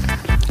flipando.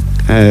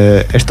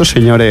 Estos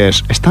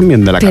señores están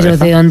bien de la cabeza. ¿Pero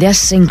de dónde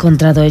has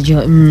encontrado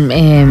yo?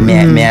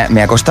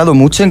 Me ha costado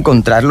mucho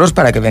encontrarlos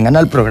para que vengan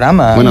al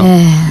programa. Bueno,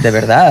 de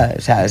verdad.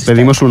 O sea,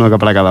 pedimos uno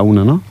para cada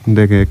uno, ¿no?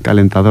 De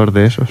calentador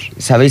de esos.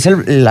 ¿Sabéis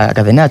la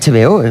cadena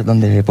HBO,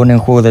 donde ponen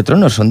Juego de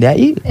Tronos? ¿Son de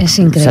ahí? Es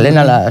increíble. Salen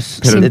a las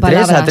Sin de 3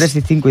 palabras. a 3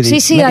 y 5 y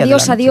 10. Sí,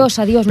 adiós.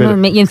 Pero,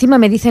 No, y encima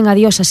me dicen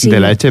adiós así.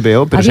 De la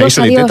HBO, pero adiós,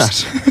 si hay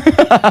tetas.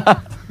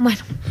 Bueno.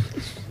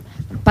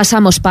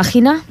 Pasamos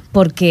página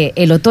porque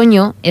el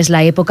otoño es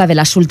la época de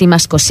las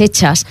últimas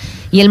cosechas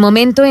y el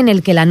momento en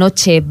el que la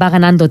noche va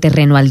ganando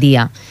terreno al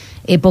día.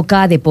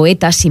 Época de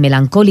poetas y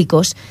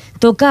melancólicos,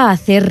 toca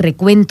hacer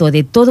recuento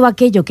de todo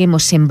aquello que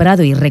hemos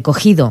sembrado y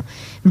recogido,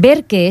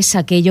 ver qué es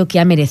aquello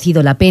que ha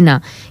merecido la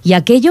pena y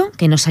aquello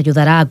que nos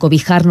ayudará a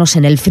cobijarnos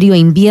en el frío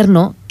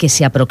invierno que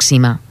se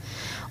aproxima.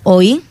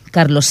 Hoy,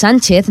 Carlos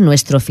Sánchez,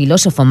 nuestro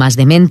filósofo más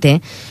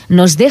demente,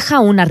 nos deja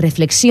una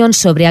reflexión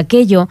sobre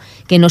aquello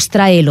que nos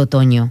trae el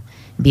otoño.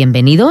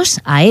 Bienvenidos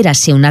a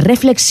Érase una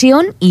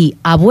reflexión y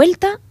a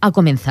vuelta a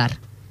comenzar.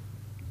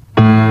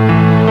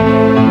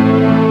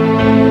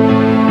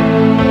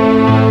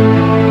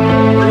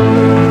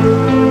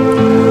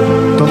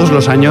 Todos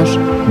los años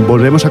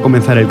volvemos a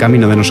comenzar el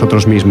camino de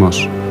nosotros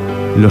mismos.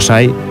 Los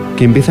hay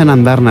que empiezan a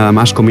andar nada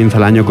más comienza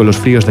el año con los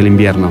fríos del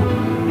invierno.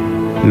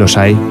 Los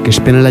hay que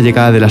esperan la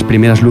llegada de las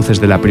primeras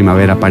luces de la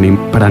primavera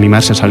para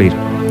animarse a salir.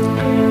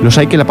 Los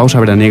hay que la pausa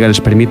veraniega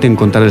les permite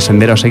encontrar el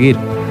sendero a seguir.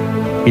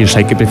 Y los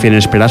hay que prefieren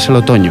esperarse al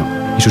otoño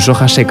y sus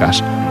hojas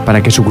secas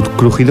para que su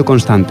crujido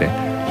constante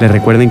les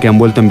recuerden que han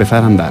vuelto a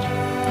empezar a andar.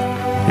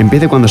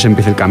 Empiece cuando se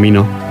empiece el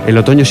camino, el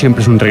otoño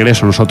siempre es un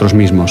regreso a nosotros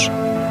mismos.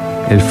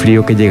 El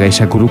frío que llega y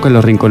se acurruca en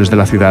los rincones de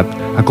la ciudad,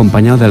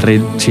 acompañado del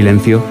rey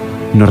silencio,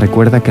 nos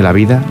recuerda que la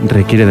vida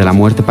requiere de la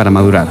muerte para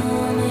madurar.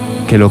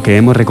 Que lo que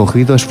hemos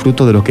recogido es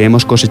fruto de lo que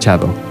hemos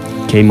cosechado,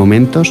 que hay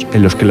momentos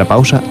en los que la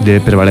pausa debe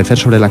prevalecer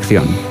sobre la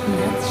acción.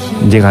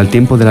 Llega el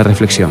tiempo de la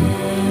reflexión,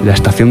 la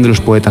estación de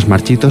los poetas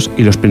marchitos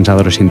y los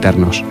pensadores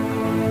internos.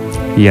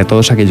 Y a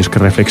todos aquellos que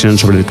reflexionan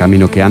sobre el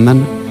camino que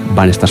andan,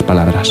 van estas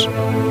palabras.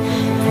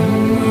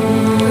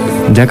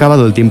 Ya ha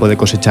acabado el tiempo de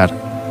cosechar,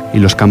 y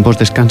los campos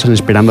descansan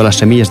esperando las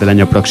semillas del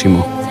año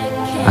próximo.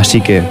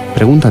 Así que,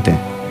 pregúntate,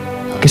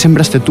 ¿qué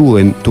sembraste tú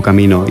en tu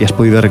camino y has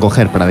podido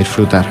recoger para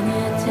disfrutar?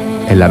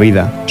 En la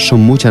vida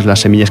son muchas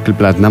las semillas que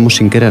plantamos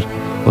sin querer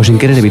o sin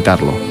querer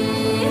evitarlo.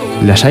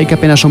 Las hay que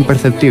apenas son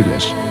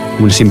perceptibles.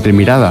 Una simple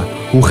mirada,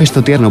 un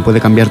gesto tierno puede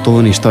cambiar toda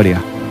una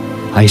historia.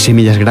 Hay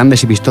semillas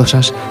grandes y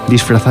vistosas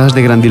disfrazadas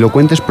de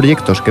grandilocuentes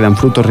proyectos que dan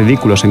frutos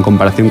ridículos en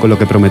comparación con lo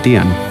que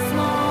prometían.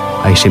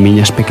 Hay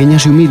semillas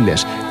pequeñas y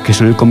humildes que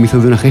son el comienzo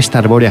de una gesta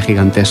arbórea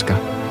gigantesca.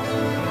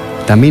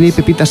 También hay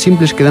pepitas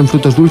simples que dan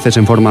frutos dulces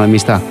en forma de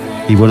amistad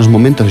y buenos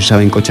momentos si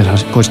saben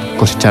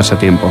cosecharse a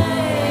tiempo.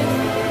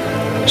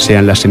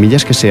 Sean las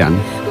semillas que sean,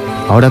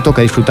 ahora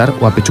toca disfrutar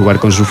o apechugar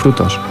con sus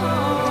frutos.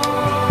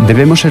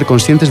 Debemos ser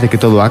conscientes de que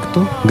todo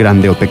acto,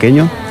 grande o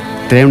pequeño,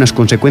 trae unas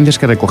consecuencias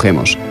que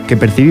recogemos, que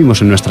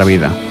percibimos en nuestra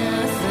vida.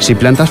 Si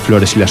plantas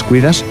flores y las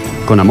cuidas,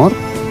 con amor,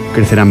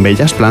 crecerán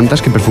bellas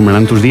plantas que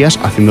perfumarán tus días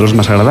haciéndolos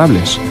más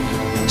agradables.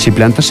 Si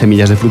plantas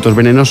semillas de frutos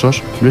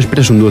venenosos, no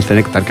esperes un dulce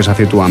néctar que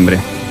sacie tu hambre.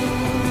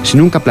 Si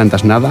nunca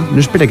plantas nada, no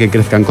espere que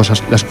crezcan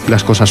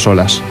las cosas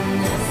solas.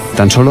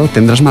 Tan solo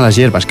tendrás malas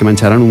hierbas que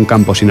mancharán un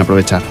campo sin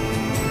aprovechar.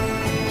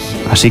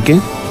 Así que,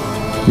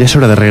 ya es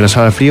hora de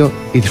regresar al frío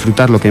y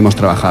disfrutar lo que hemos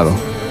trabajado.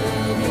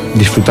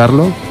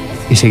 Disfrutarlo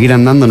y seguir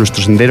andando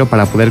nuestro sendero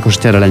para poder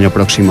cosechar el año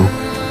próximo.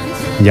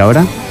 Y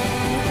ahora,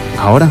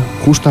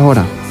 justo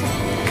ahora,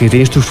 que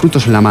tienes tus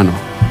frutos en la mano,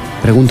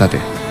 pregúntate,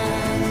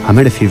 ¿ha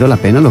merecido la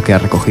pena lo que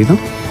has recogido?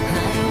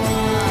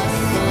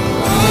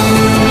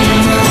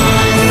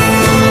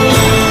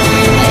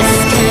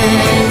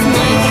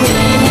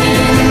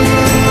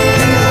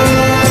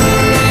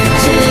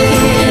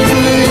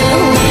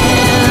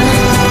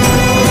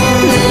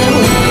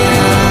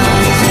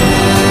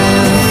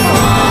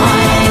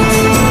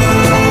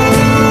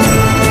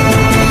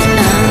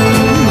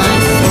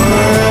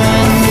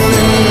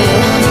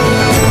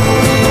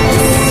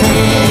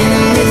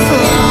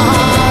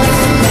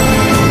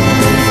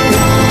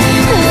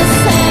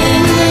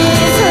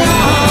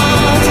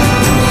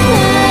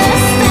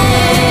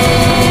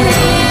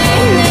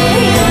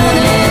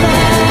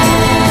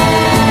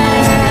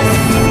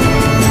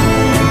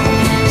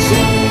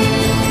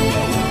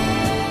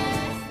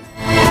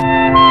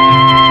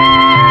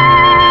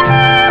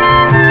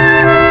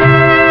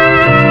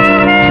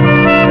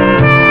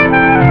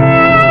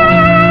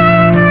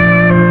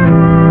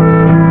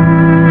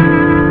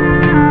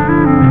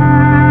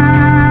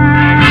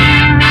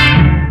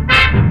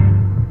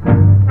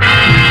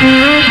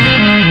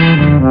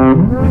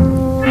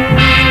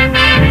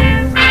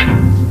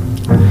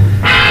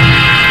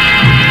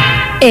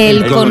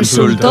 El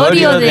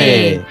consultorio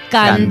de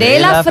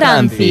Candela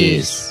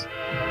Francis.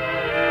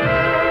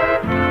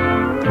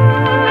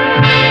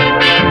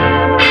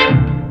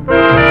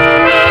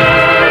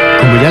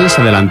 Como ya les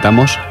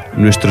adelantamos,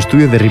 nuestro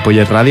estudio de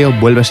Ripollet Radio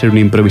vuelve a ser un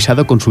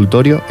improvisado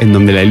consultorio en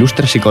donde la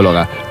ilustre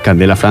psicóloga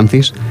Candela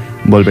Francis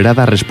volverá a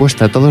dar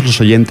respuesta a todos los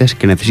oyentes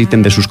que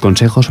necesiten de sus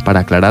consejos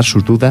para aclarar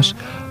sus dudas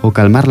o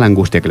calmar la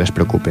angustia que les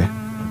preocupe.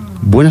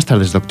 Buenas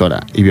tardes,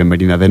 doctora, y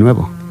bienvenida de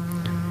nuevo.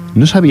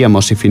 No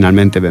sabíamos si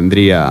finalmente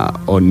vendría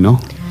o no.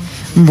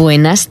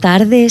 Buenas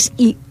tardes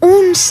y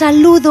un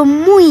saludo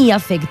muy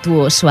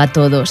afectuoso a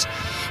todos.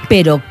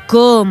 Pero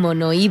 ¿cómo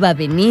no iba a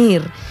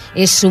venir?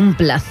 Es un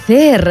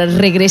placer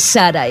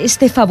regresar a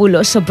este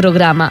fabuloso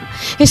programa.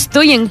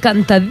 Estoy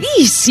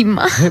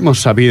encantadísima. Hemos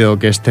sabido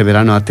que este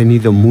verano ha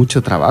tenido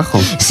mucho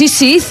trabajo. Sí,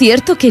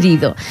 cierto,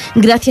 querido.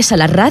 Gracias a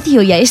la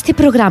radio y a este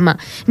programa,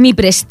 mi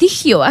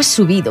prestigio ha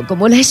subido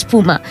como la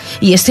espuma.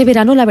 Y este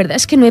verano la verdad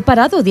es que no he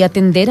parado de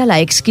atender a la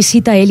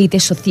exquisita élite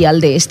social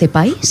de este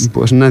país.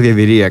 Pues nadie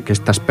diría que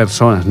estas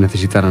personas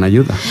necesitaran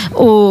ayuda.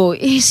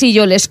 Uy, si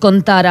yo les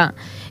contara.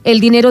 El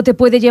dinero te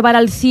puede llevar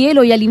al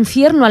cielo y al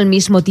infierno al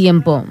mismo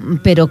tiempo.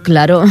 Pero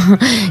claro,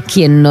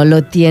 quien no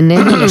lo tiene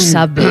no lo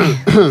sabe.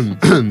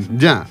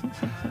 Ya,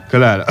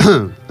 claro.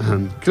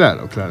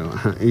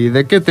 ¿Y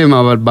de qué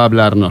tema va a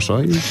hablarnos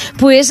hoy?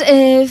 Pues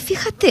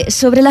fíjate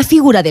sobre la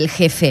figura del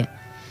jefe.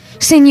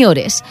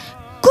 Señores,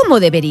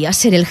 ¿cómo debería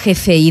ser el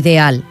jefe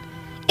ideal?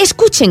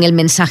 Escuchen el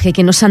mensaje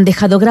que nos han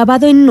dejado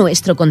grabado en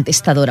nuestro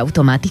contestador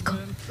automático.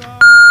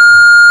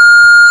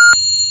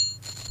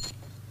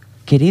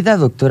 Querida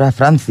doctora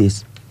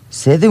Francis,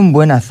 sé de un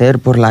buen hacer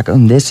por la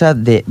condesa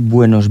de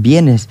Buenos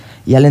Bienes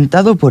y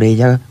alentado por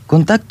ella,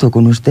 contacto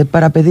con usted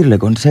para pedirle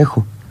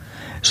consejo.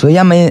 Soy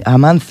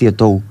Amancio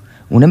Tou,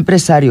 un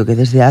empresario que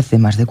desde hace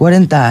más de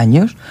 40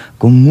 años,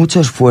 con mucho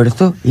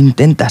esfuerzo,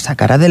 intenta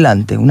sacar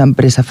adelante una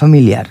empresa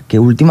familiar que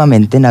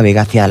últimamente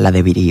navega hacia la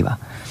deriva.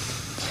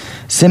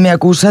 Se me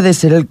acusa de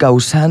ser el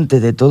causante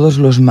de todos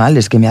los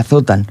males que me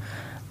azotan,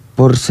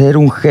 por ser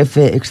un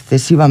jefe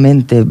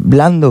excesivamente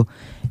blando.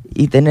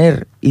 Y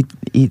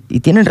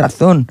tienen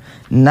razón,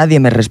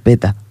 nadie me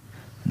respeta.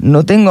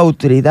 No tengo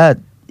autoridad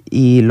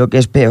y, lo que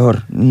es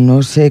peor,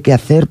 no sé qué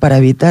hacer para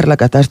evitar la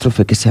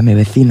catástrofe que se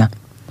avecina.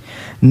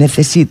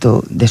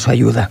 Necesito de su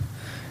ayuda.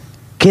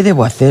 ¿Qué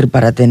debo hacer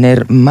para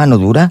tener mano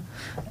dura?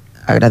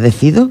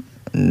 Agradecido,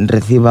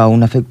 reciba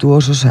un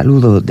afectuoso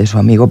saludo de su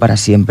amigo para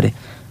siempre,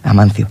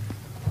 Amancio.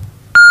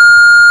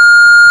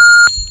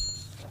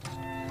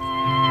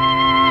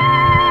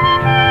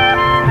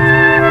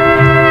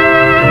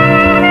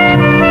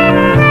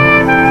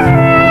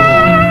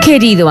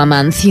 Querido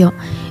Amancio,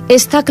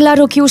 está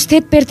claro que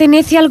usted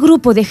pertenece al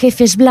grupo de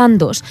jefes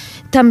blandos,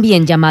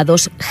 también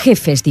llamados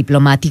jefes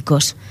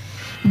diplomáticos.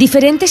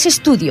 Diferentes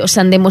estudios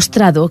han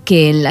demostrado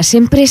que en las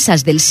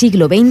empresas del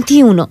siglo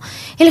XXI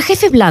el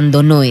jefe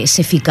blando no es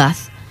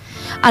eficaz.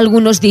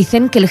 Algunos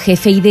dicen que el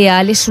jefe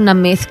ideal es una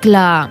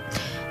mezcla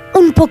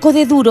un poco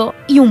de duro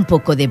y un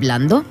poco de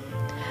blando.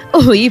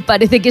 Uy,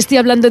 parece que estoy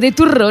hablando de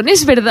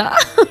turrones, ¿verdad?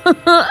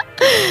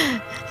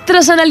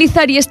 Tras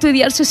analizar y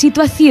estudiar su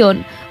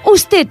situación,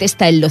 usted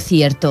está en lo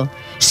cierto.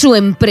 Su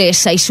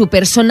empresa y su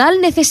personal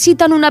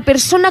necesitan una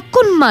persona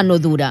con mano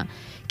dura,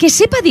 que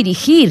sepa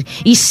dirigir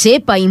y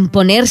sepa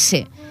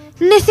imponerse.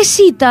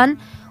 Necesitan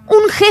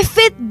un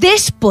jefe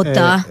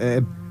déspota.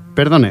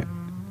 Perdone,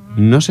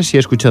 no sé si he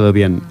escuchado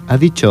bien. ¿Ha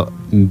dicho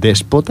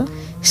déspota?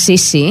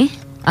 Sí.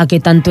 ¿A qué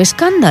tanto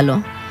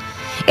escándalo?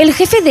 El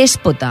jefe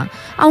déspota,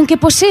 aunque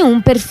posee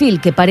un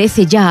perfil que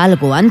parece ya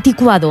algo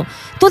anticuado,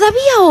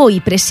 todavía hoy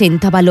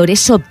presenta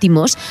valores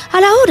óptimos a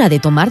la hora de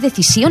tomar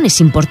decisiones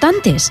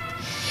importantes.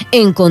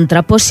 En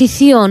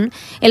contraposición,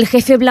 el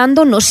jefe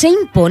blando no se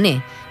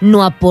impone,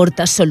 no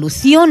aporta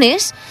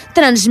soluciones,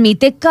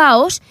 transmite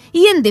caos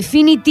y, en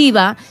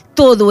definitiva,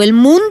 todo el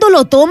mundo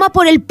lo toma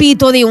por el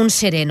pito de un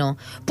sereno.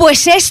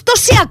 Pues esto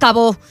se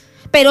acabó.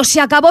 Pero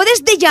se acabó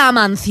desde ya,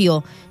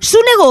 Amancio. Su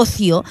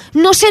negocio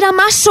no será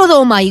más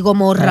Sodoma y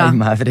Gomorra. Ay,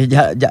 madre,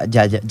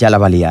 ya la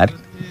va a liar.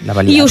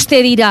 Y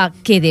usted dirá,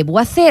 ¿qué debo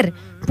hacer?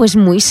 Pues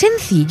muy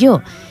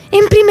sencillo.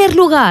 En primer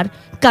lugar,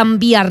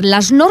 cambiar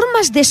las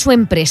normas de su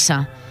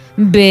empresa.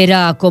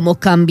 Verá cómo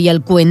cambia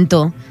el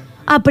cuento.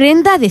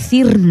 Aprenda a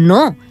decir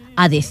no,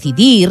 a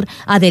decidir,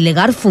 a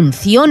delegar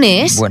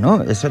funciones.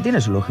 Bueno, eso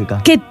tiene su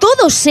lógica. Que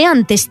todos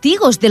sean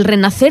testigos del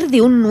renacer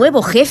de un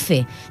nuevo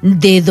jefe,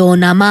 de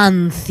don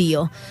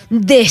Amancio,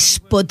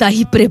 déspota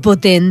y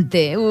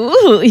prepotente.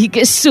 ¡Uy,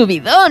 qué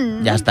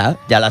subidón! Ya está,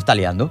 ya la está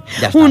liando.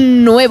 Ya está.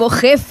 Un nuevo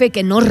jefe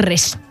que no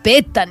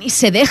respeta ni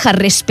se deja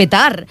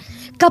respetar,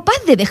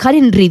 capaz de dejar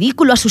en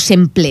ridículo a sus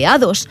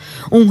empleados.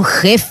 Un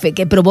jefe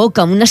que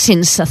provoca una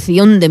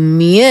sensación de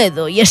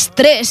miedo y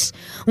estrés.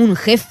 Un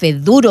jefe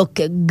duro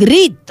que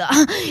grita,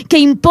 que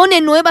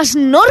impone nuevas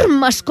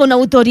normas con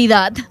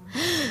autoridad.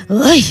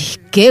 ¡Ay,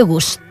 qué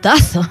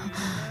gustazo!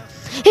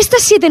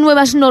 Estas 7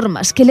 nuevas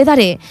normas que le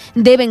daré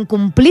deben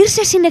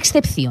cumplirse sin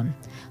excepción.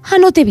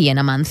 Anote bien,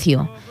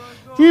 Amancio.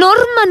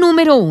 Norma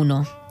número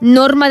 1.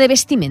 Norma de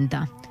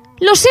vestimenta.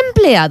 Los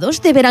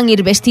empleados deberán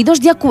ir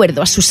vestidos de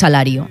acuerdo a su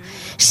salario.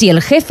 Si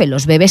el jefe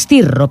los ve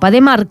vestir ropa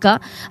de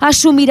marca,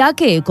 asumirá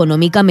que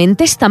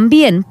económicamente están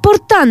bien, por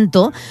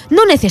tanto,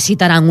 no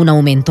necesitarán un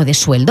aumento de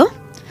sueldo.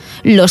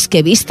 Los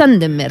que vistan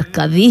de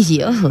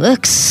mercadillo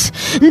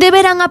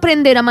deberán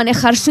aprender a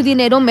manejar su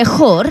dinero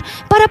mejor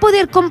para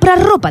poder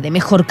comprar ropa de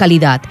mejor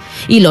calidad.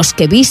 Y los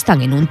que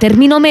vistan en un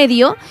término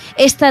medio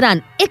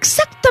estarán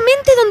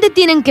exactamente donde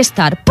tienen que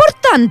estar. Por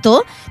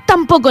tanto,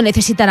 tampoco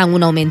necesitarán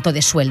un aumento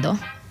de sueldo.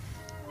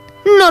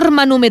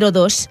 Norma número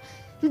 2.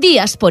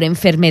 Días por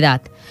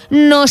enfermedad.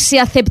 No se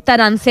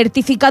aceptarán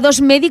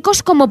certificados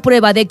médicos como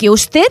prueba de que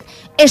usted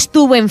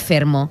estuvo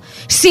enfermo.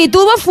 Si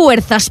tuvo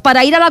fuerzas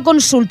para ir a la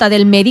consulta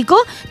del médico,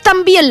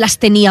 también las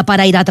tenía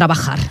para ir a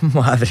trabajar.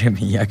 Madre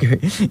mía,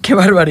 qué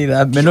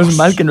barbaridad. Menos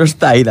mal que no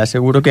está Aida,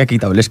 seguro que ha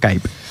quitado el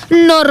Skype.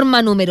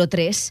 Norma número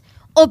 3.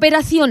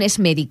 Operaciones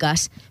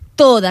médicas.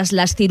 Todas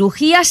las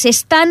cirugías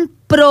están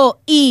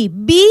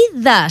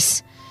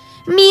prohibidas.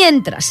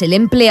 Mientras el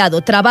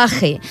empleado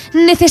trabaje,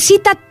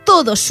 necesita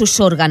todos sus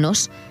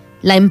órganos.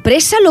 La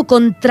empresa lo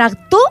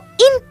contrató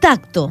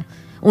intacto.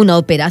 Una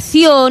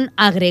operación,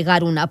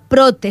 agregar una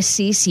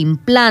prótesis,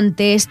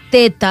 implantes,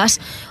 tetas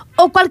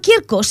o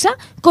cualquier cosa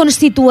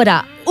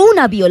constituirá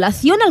una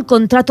violación al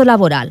contrato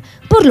laboral,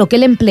 por lo que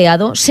el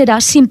empleado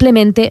será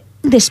simplemente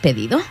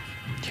despedido.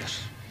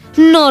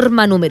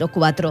 Norma número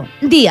 4.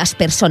 Días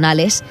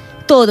personales.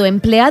 Todo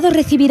empleado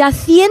recibirá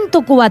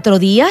 104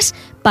 días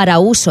para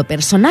uso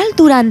personal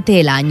durante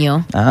el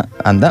año. Ah,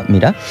 anda,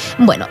 mira.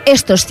 Bueno,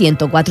 estos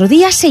 104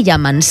 días se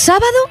llaman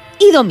sábado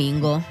y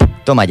domingo.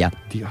 Toma ya.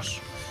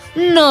 Dios.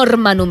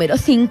 Norma número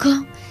 5.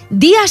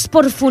 Días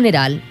por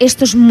funeral.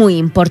 Esto es muy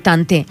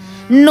importante.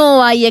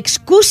 No hay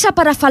excusa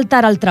para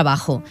faltar al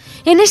trabajo.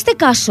 En este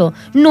caso,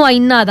 no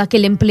hay nada que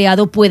el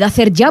empleado pueda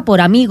hacer ya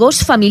por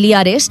amigos,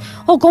 familiares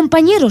o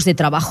compañeros de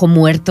trabajo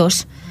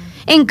muertos.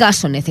 En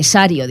caso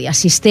necesario de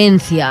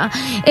asistencia,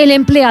 el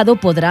empleado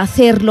podrá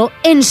hacerlo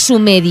en su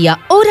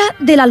media hora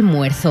del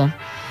almuerzo.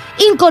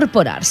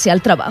 Incorporarse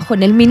al trabajo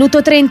en el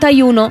minuto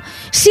 31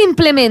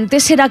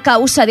 simplemente será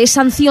causa de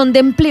sanción de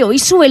empleo y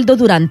sueldo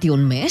durante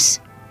un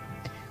mes.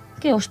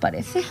 ¿Qué os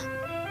parece?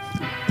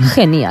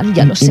 Genial,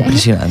 ya lo sé.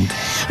 Impresionante.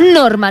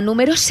 Norma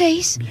número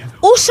 6.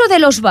 Uso de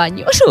los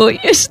baños. Uy,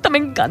 esta me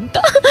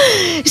encanta.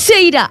 Se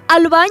irá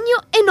al baño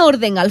en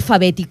orden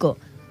alfabético.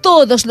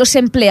 Todos los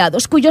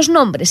empleados cuyos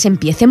nombres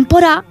empiecen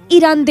por A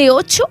irán de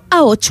 8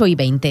 a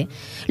 8:20.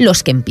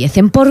 Los que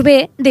empiecen por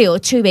B de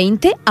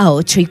 8:20 a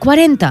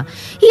 8:40.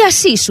 Y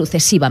así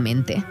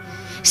sucesivamente.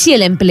 Si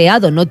el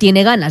empleado no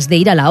tiene ganas de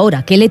ir a la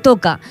hora que le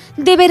toca,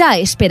 deberá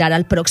esperar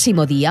al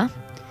próximo día.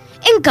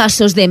 En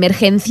casos de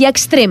emergencia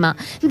extrema,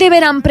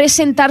 deberán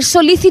presentar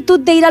solicitud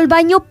de ir al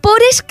baño por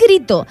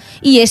escrito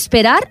y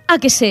esperar a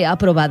que sea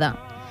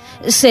aprobada.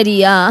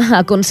 Sería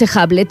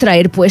aconsejable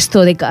traer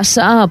puesto de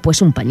casa,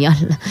 pues, un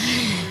pañal.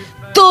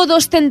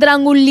 Todos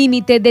tendrán un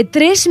límite de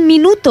 3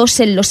 minutos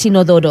en los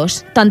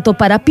inodoros, tanto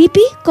para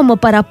pipí como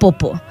para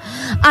popo.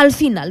 Al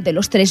final de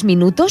los 3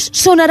 minutos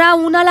sonará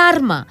una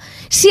alarma.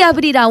 Se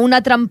abrirá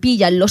una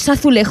trampilla en los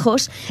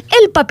azulejos,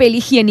 el papel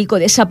higiénico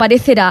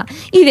desaparecerá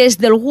y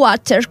desde el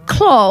water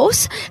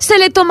close se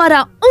le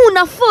tomará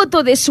una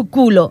foto de su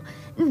culo.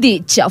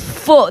 Dicha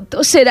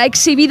foto será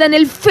exhibida en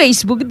el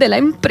Facebook de la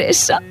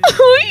empresa.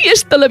 Uy,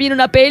 esto lo vi en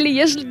una peli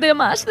y es de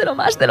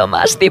lo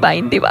más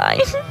divine.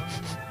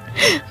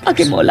 ¿A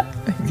qué mola?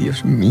 Ay,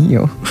 Dios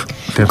mío.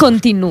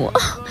 Continúo.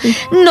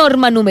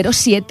 Norma número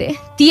 7.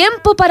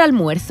 Tiempo para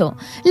almuerzo.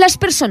 Las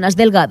personas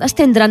delgadas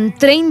tendrán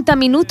 30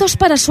 minutos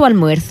para su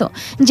almuerzo,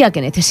 ya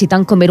que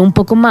necesitan comer un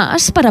poco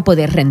más para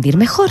poder rendir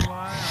mejor.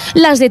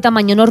 Las de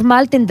tamaño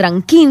normal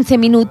tendrán 15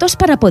 minutos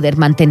para poder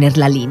mantener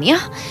la línea.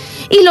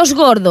 Y los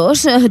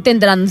gordos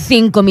tendrán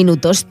 5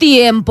 minutos,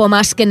 tiempo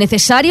más que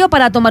necesario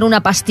para tomar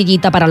una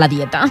pastillita para la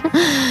dieta.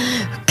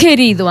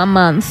 Querido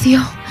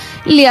Amancio,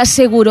 le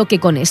aseguro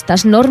que con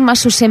estas normas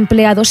sus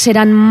empleados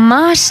serán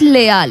más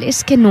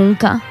leales que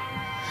nunca.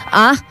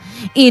 Ah,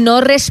 y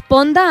no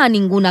responda a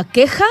ninguna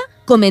queja,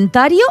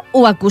 comentario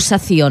o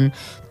acusación.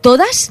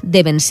 Todas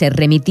deben ser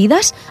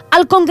remitidas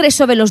al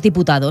Congreso de los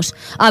Diputados,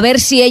 a ver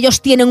si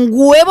ellos tienen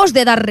huevos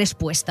de dar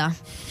respuesta.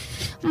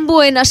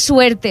 Buena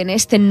suerte en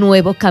este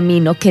nuevo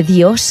camino que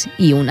Dios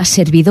y una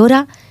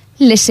servidora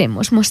les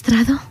hemos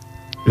mostrado.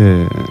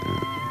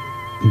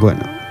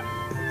 Bueno,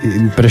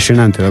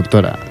 impresionante,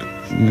 doctora.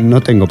 No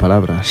tengo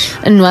palabras.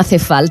 No hace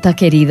falta,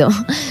 querido.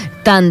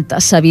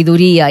 Tanta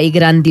sabiduría y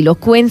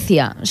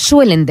grandilocuencia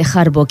suelen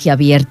dejar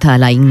boquiabierta a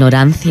la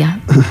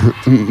ignorancia.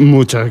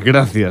 Muchas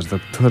gracias,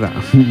 doctora.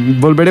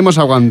 Volveremos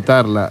a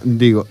aguantarla,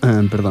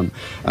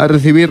 a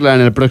recibirla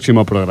en el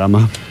próximo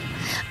programa.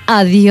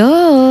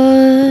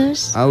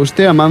 Adiós. A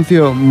usted,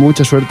 Amancio,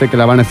 mucha suerte que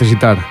la va a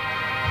necesitar.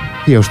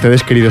 Y a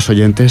ustedes, queridos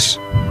oyentes,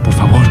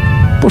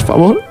 por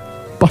favor,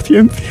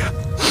 paciencia.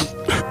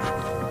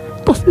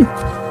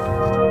 Paciencia.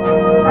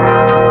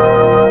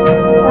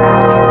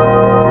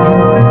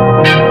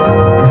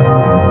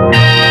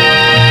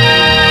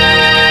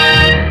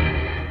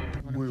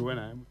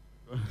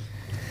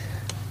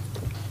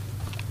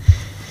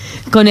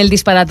 con el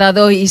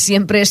disparatado y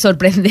siempre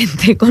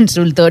sorprendente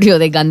consultorio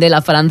de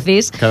Candela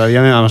Francis. Cada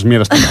día me da más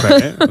miedo esta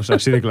mujer, ¿eh? O sea,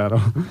 así de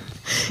claro.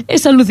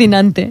 Es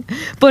alucinante.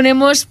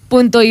 Ponemos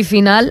punto y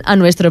final a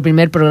nuestro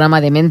primer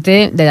programa de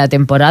mente de la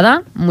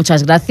temporada.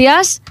 Muchas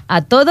gracias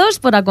a todos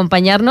por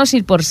acompañarnos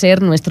y por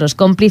ser nuestros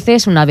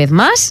cómplices una vez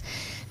más.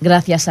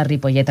 Gracias a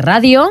Ripollet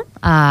Radio,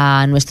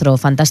 a nuestro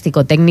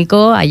fantástico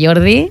técnico, a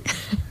Jordi.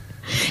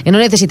 No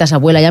necesitas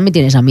abuela, ya me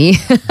tienes a mí.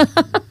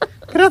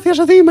 Gracias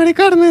a ti, Mari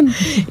Carmen.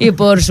 Y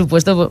por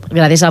supuesto,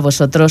 gracias a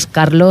vosotros,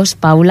 Carlos,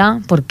 Paula,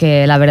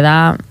 porque la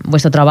verdad,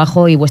 vuestro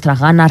trabajo y vuestras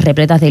ganas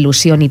repletas de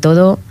ilusión y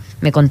todo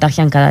me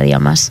contagian cada día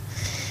más.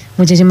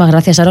 Muchísimas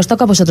gracias. Ahora os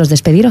toca a vosotros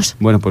despediros.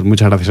 Bueno, pues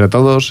muchas gracias a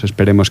todos.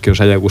 Esperemos que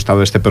os haya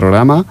gustado este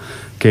programa,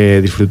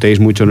 que disfrutéis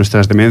mucho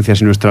nuestras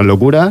demencias y nuestras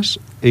locuras.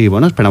 Y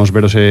bueno, esperamos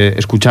veros,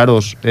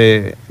 escucharos,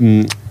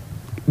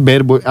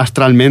 ver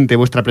astralmente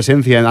vuestra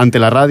presencia ante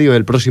la radio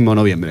el próximo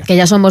noviembre. Que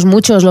ya somos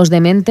muchos los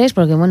dementes,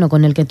 porque bueno,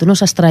 con el que tú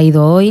nos has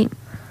traído hoy...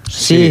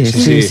 Sí,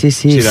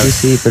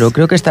 pero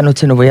creo que esta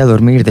noche no voy a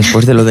dormir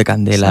después de lo de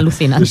Candela. Es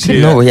alucinante. Sí,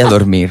 no voy a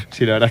dormir.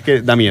 Sí, la verdad es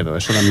que da miedo,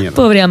 eso da miedo.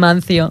 Pobre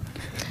Amancio.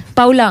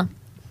 Paula,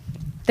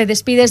 ¿te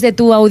despides de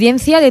tu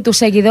audiencia, de tus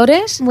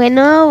seguidores?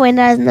 Bueno,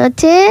 buenas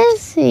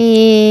noches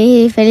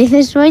y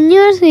felices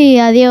sueños y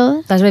adiós.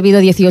 ¿Te has bebido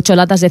 18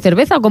 latas de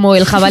cerveza como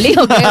el jabalí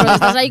o qué?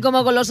 ¿Estás ahí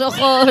como con los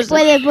ojos?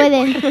 Puede.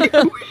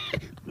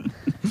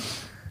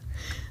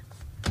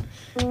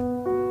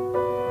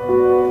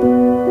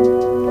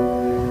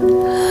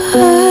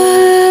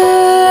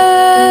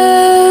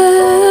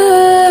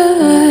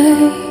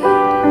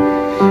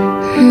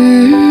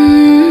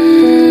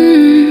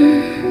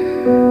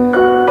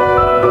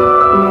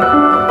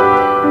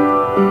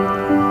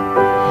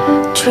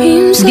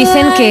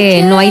 Dicen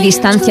que no hay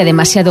distancia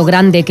demasiado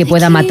grande que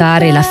pueda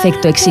matar el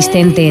afecto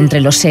existente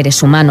entre los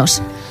seres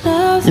humanos.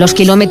 Los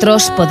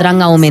kilómetros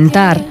podrán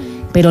aumentar,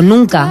 pero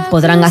nunca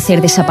podrán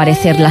hacer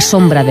desaparecer la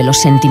sombra de los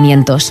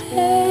sentimientos.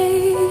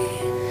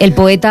 El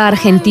poeta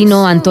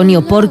argentino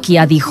Antonio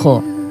Porquia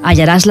dijo: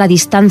 hallarás la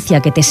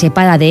distancia que te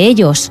separa de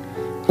ellos,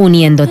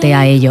 uniéndote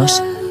a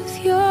ellos.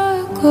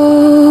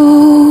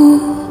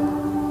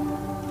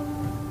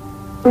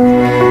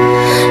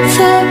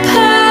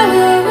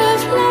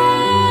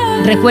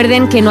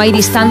 Recuerden que no hay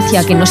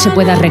distancia que no se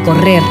pueda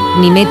recorrer,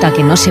 ni meta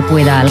que no se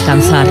pueda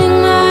alcanzar.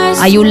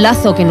 Hay un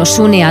lazo que nos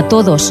une a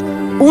todos,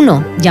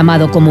 uno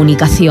llamado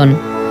comunicación.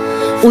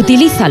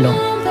 Utilízalo.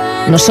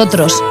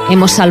 Nosotros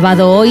hemos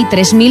salvado hoy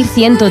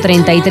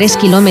 3.133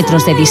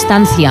 kilómetros de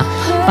distancia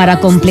para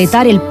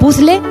completar el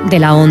puzzle de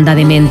la Onda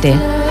D-Mente.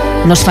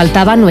 Nos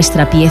faltaba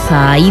nuestra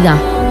pieza Aida.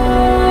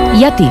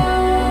 ¿Y a ti?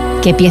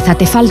 ¿Qué pieza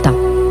te falta?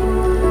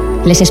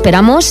 Les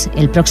esperamos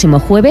el próximo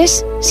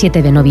jueves,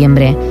 7 de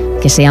noviembre.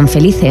 Que sean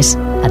felices.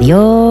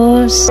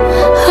 Adiós.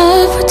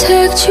 I'll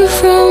protect you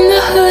from the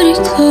hooded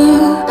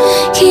club.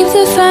 Keep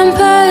the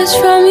vampires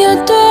from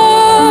your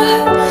door.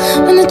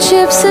 When the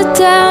chips are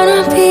down,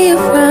 I'll be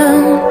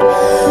around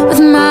with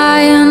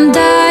my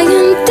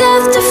undying,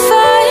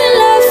 death-defying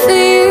love for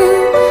you.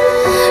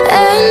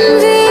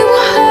 Envy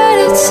will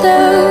hurt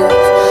itself.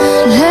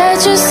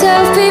 Let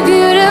yourself be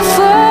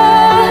beautiful,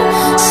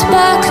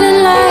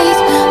 sparkling like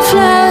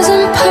flowers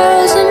and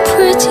pearls and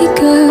pretty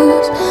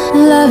girls.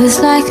 Love is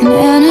like an